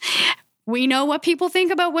procreate, we know what people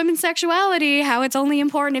think about women's sexuality, how it's only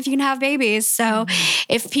important if you can have babies. So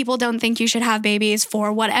if people don't think you should have babies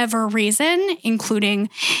for whatever reason, including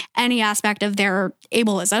any aspect of their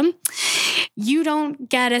ableism, you don't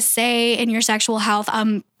get a say in your sexual health.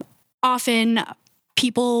 Often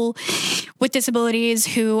people with disabilities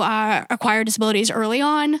who acquire disabilities early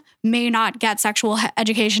on may not get sexual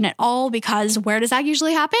education at all, because where does that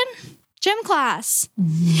usually happen? Gym class.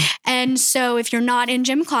 And so if you're not in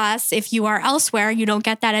gym class, if you are elsewhere, you don't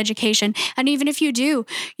get that education. And even if you do,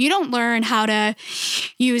 you don't learn how to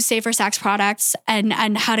use safer sex products and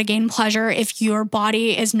how to gain pleasure if your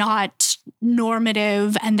body is not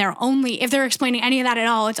normative, and if they're explaining any of that at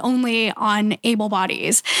all, it's only on able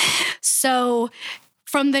bodies. So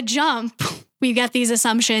from the jump, we get these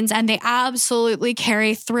assumptions and they absolutely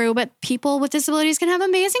carry through, but people with disabilities can have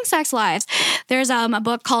amazing sex lives. There's a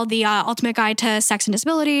book called The Ultimate Guide to Sex and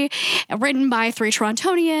Disability, written by 3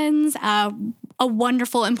 Torontonians, a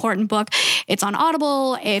wonderful, important book. It's on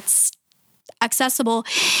Audible, it's accessible,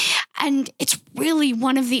 and it's really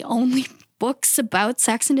one of the only books about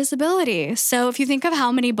sex and disability. So if you think of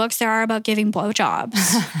how many books there are about giving blowjobs,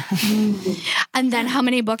 and then how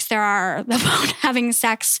many books there are about having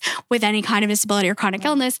sex with any kind of disability or chronic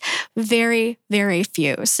illness, very, very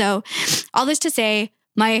few. So all this to say,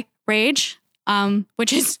 my rage,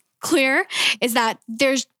 which is clear, is that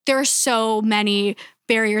there are so many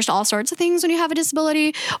barriers to all sorts of things when you have a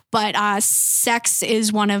disability, but sex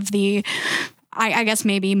is one of the, I guess,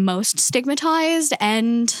 maybe most stigmatized,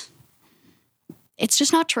 and it's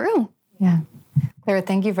just not true. Yeah. Claire,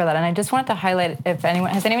 thank you for that. And I just wanted to highlight, has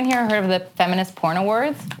anyone here heard of the Feminist Porn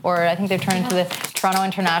Awards? Or I think they've turned into the Toronto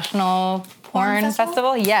International Porn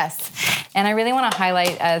Festival? Yes. And I really want to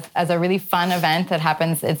highlight as a really fun event that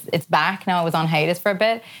happens. It's back now. It was on hiatus for a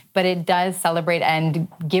bit, but it does celebrate and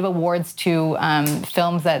give awards to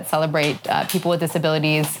films that celebrate people with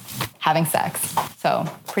disabilities having sex. So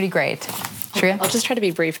pretty great. Shreya? I'll just try to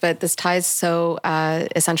be brief, but this ties so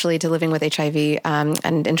essentially to living with HIV.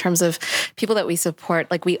 And in terms of people that we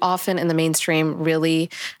support, like we often in the mainstream really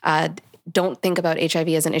don't think about HIV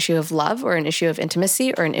as an issue of love or an issue of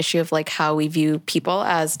intimacy or an issue of like how we view people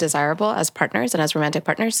as desirable as partners and as romantic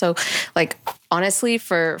partners. So like honestly,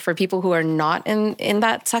 for people who are not in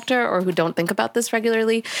that sector or who don't think about this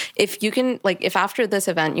regularly, if you can, like if after this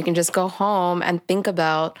event you can just go home and think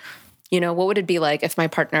about, you know, what would it be like if my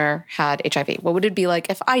partner had HIV? What would it be like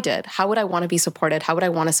if I did? How would I want to be supported? How would I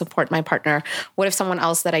want to support my partner? What if someone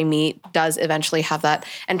else that I meet does eventually have that?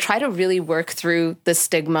 And try to really work through the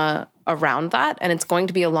stigma around that. And it's going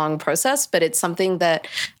to be a long process, but it's something that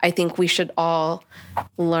I think we should all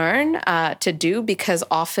learn to do, because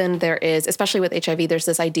often there is, especially with HIV, there's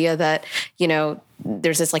this idea that, you know,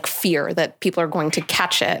 there's this like fear that people are going to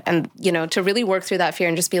catch it. And, you know, to really work through that fear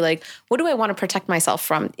and just be like, what do I want to protect myself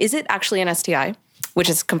from? Is it actually an STI? Which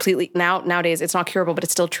is completely, nowadays, it's not curable, but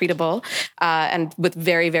it's still treatable, and with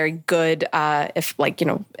very, very good,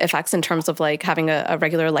 effects in terms of like having a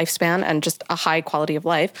regular lifespan and just a high quality of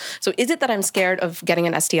life. So is it that I'm scared of getting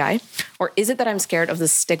an STI, or is it that I'm scared of the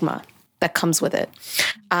stigma that comes with it?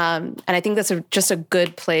 And I think that's just a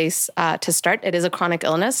good place to start. It is a chronic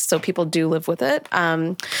illness, so people do live with it.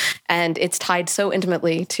 And it's tied so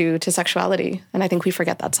intimately to sexuality. And I think we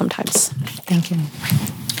forget that sometimes. Thank you.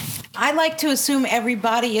 I like to assume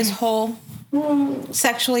everybody is whole,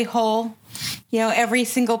 sexually whole. You know, every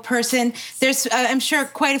single person. There's, I'm sure,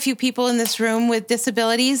 quite a few people in this room with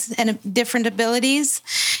disabilities and different abilities.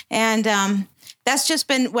 And that's just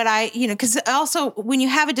been what because also when you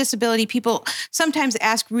have a disability, people sometimes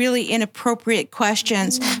ask really inappropriate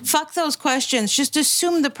questions. Fuck those questions. Just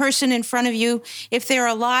assume the person in front of you, if they're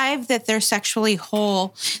alive, that they're sexually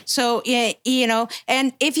whole. So, you know,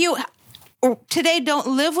 and if you today don't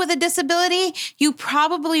live with a disability, you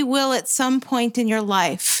probably will at some point in your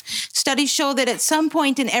life. Studies show that at some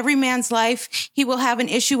point in every man's life, he will have an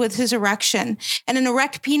issue with his erection. And an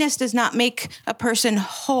erect penis does not make a person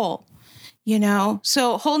whole. You know,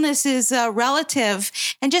 so wholeness is relative,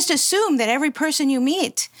 and just assume that every person you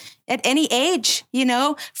meet at any age,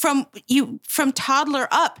 from toddler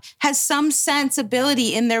up, has some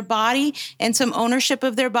sensibility in their body and some ownership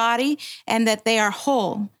of their body, and that they are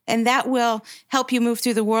whole. And that will help you move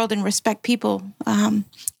through the world and respect people in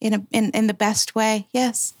the best way.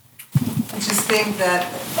 Yes. I just think that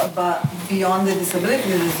beyond the disability,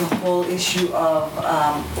 there's a whole issue of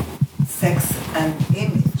sex and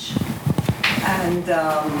image. And,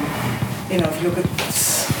 if you look at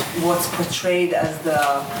what's portrayed as the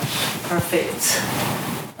perfect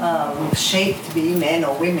shape to be, men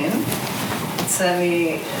or women, it's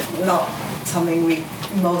certainly not something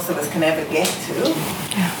most of us can ever get to.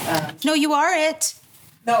 No, you are it.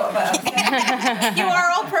 No, but you are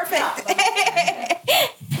all perfect.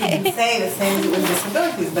 You can say the same with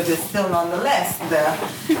disabilities, but there's still nonetheless the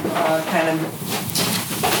kind of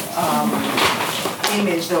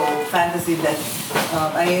image or fantasy that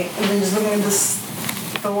I was just looking at the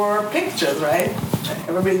store pictures, right?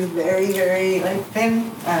 Everybody's very, very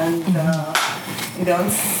thin, and you don't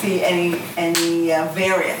see any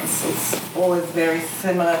variance. It's always very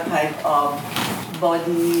similar type of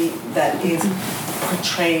body that is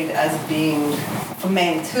portrayed as being for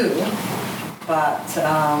men too. But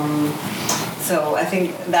so I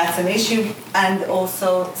think that's an issue, and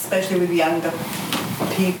also especially with younger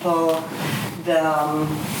people, the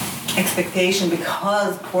expectation,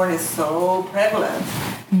 because porn is so prevalent,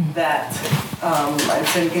 that I'm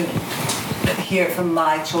thinking here from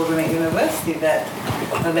my children at university that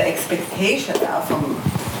the expectation now from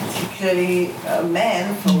particularly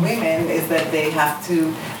men, from women, is that they have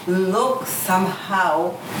to look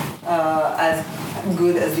somehow as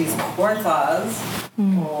good as these porn stars,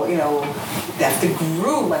 or they have to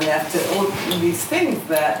groom and they have to all these things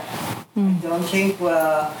that I don't think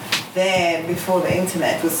were there before the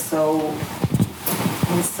internet was so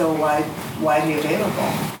widely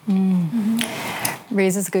available.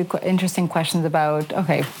 Raises good, interesting questions about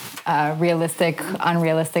realistic,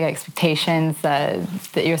 unrealistic expectations that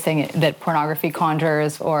you're saying that pornography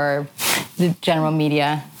conjures, or the general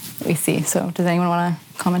media we see. So, does anyone want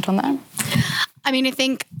to comment on that? I mean, I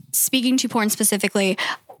think speaking to porn specifically,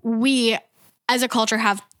 we as a culture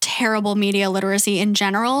have terrible media literacy in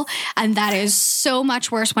general, and that is so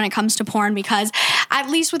much worse when it comes to porn, because at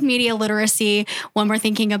least with media literacy, when we're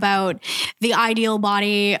thinking about the ideal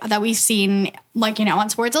body that we've seen, on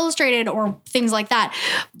Sports Illustrated or things like that,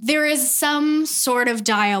 there is some sort of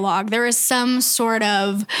dialogue, there is some sort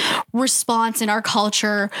of response in our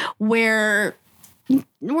culture where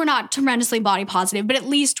we're not tremendously body positive, but at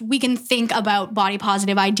least we can think about body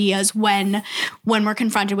positive ideas when we're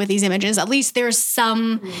confronted with these images. At least there's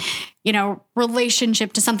some,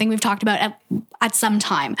 relationship to something we've talked about at some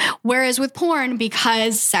time. Whereas with porn,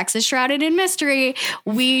 because sex is shrouded in mystery,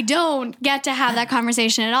 we don't get to have that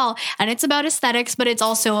conversation at all. And it's about aesthetics, but it's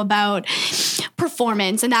also about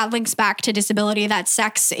performance. And that links back to disability, that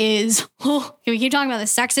sex is, we keep talking about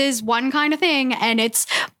this, sex is one kind of thing, and it's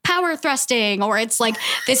power thrusting, or it's like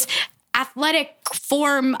this athletic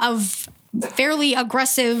form of fairly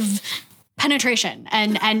aggressive penetration.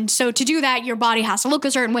 And so to do that, your body has to look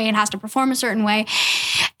a certain way and has to perform a certain way.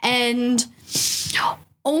 And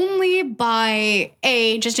only by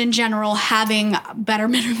just in general, having better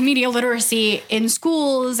media literacy in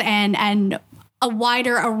schools and a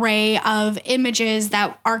wider array of images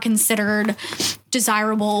that are considered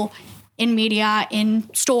desirable in media, in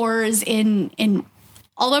stores, in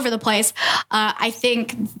all over the place. I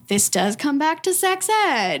think this does come back to sex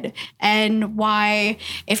ed, and why,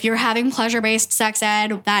 if you're having pleasure-based sex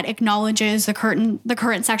ed that acknowledges the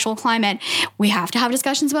current sexual climate, we have to have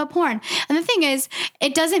discussions about porn. And the thing is,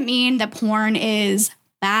 it doesn't mean that porn is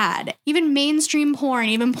bad. Even mainstream porn,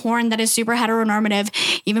 even porn that is super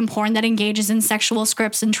heteronormative, even porn that engages in sexual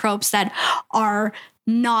scripts and tropes that are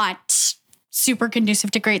not super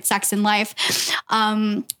conducive to great sex in life,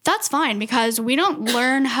 that's fine, because we don't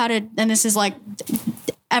learn how to, and this is like,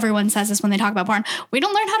 everyone says this when they talk about porn, we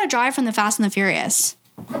don't learn how to drive from the Fast and the Furious.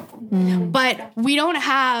 But we don't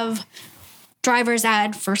have driver's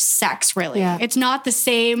ed for sex, really. Yeah. It's not the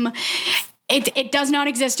same, it does not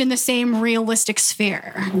exist in the same realistic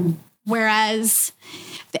sphere. Whereas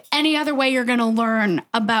any other way you're going to learn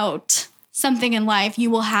about something in life, you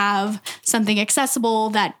will have something accessible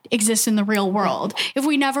that exists in the real world. If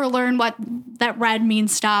we never learn what that red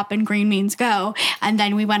means stop and green means go, and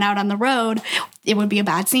then we went out on the road, it would be a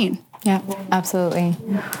bad scene. Yeah, absolutely.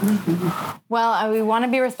 Well, we want to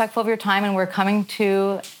be respectful of your time, and we're coming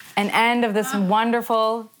to an end of this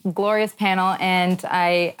wonderful, glorious panel, and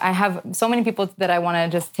I have so many people that I want to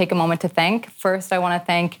just take a moment to thank. First, I want to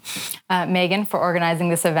thank Megan for organizing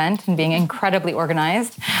this event and being incredibly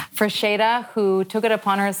organized. For Shada, who took it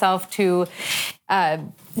upon herself to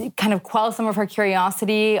kind of quell some of her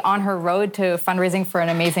curiosity on her road to fundraising for an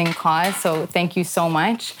amazing cause. So thank you so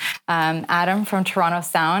much. Adam from Toronto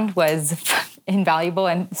Sound was invaluable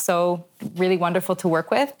and so really wonderful to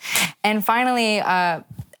work with. And finally,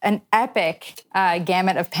 an epic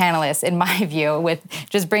gamut of panelists, in my view, with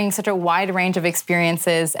just bringing such a wide range of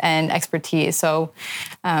experiences and expertise. So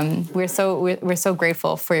we're so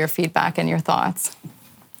grateful for your feedback and your thoughts.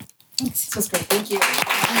 This was great. Thank you.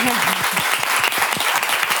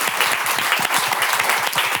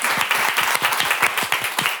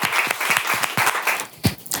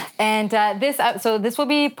 And this will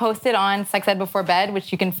be posted on Sex Ed Before Bed,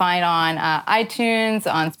 which you can find on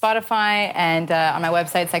iTunes, on Spotify, and on my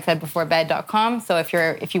website, sexedbeforebed.com. So if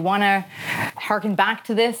you want to harken back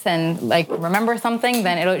to this and like remember something,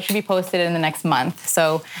 then it should be posted in the next month.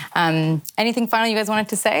 So anything final you guys wanted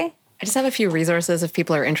to say? I just have a few resources if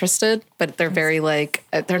people are interested, but they're very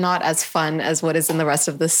they're not as fun as what is in the rest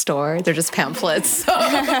of the store. They're just pamphlets. So.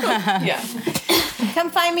 Yeah. Come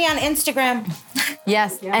find me on Instagram.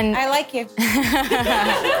 Yes, yeah. And I like you.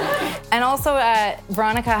 And also,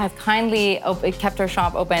 Veronica has kindly kept her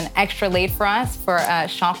shop open extra late for us for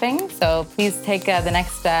shopping. So please take the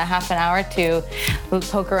next half an hour to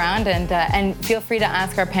poke around and feel free to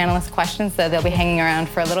ask our panelists questions. So they'll be hanging around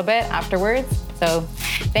for a little bit afterwards. So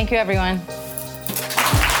thank you, everyone.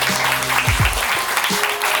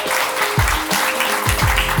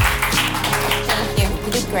 Thank you.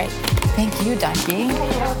 You did great. Thank you, Ducky.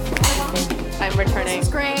 I'm returning. This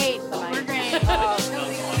is great.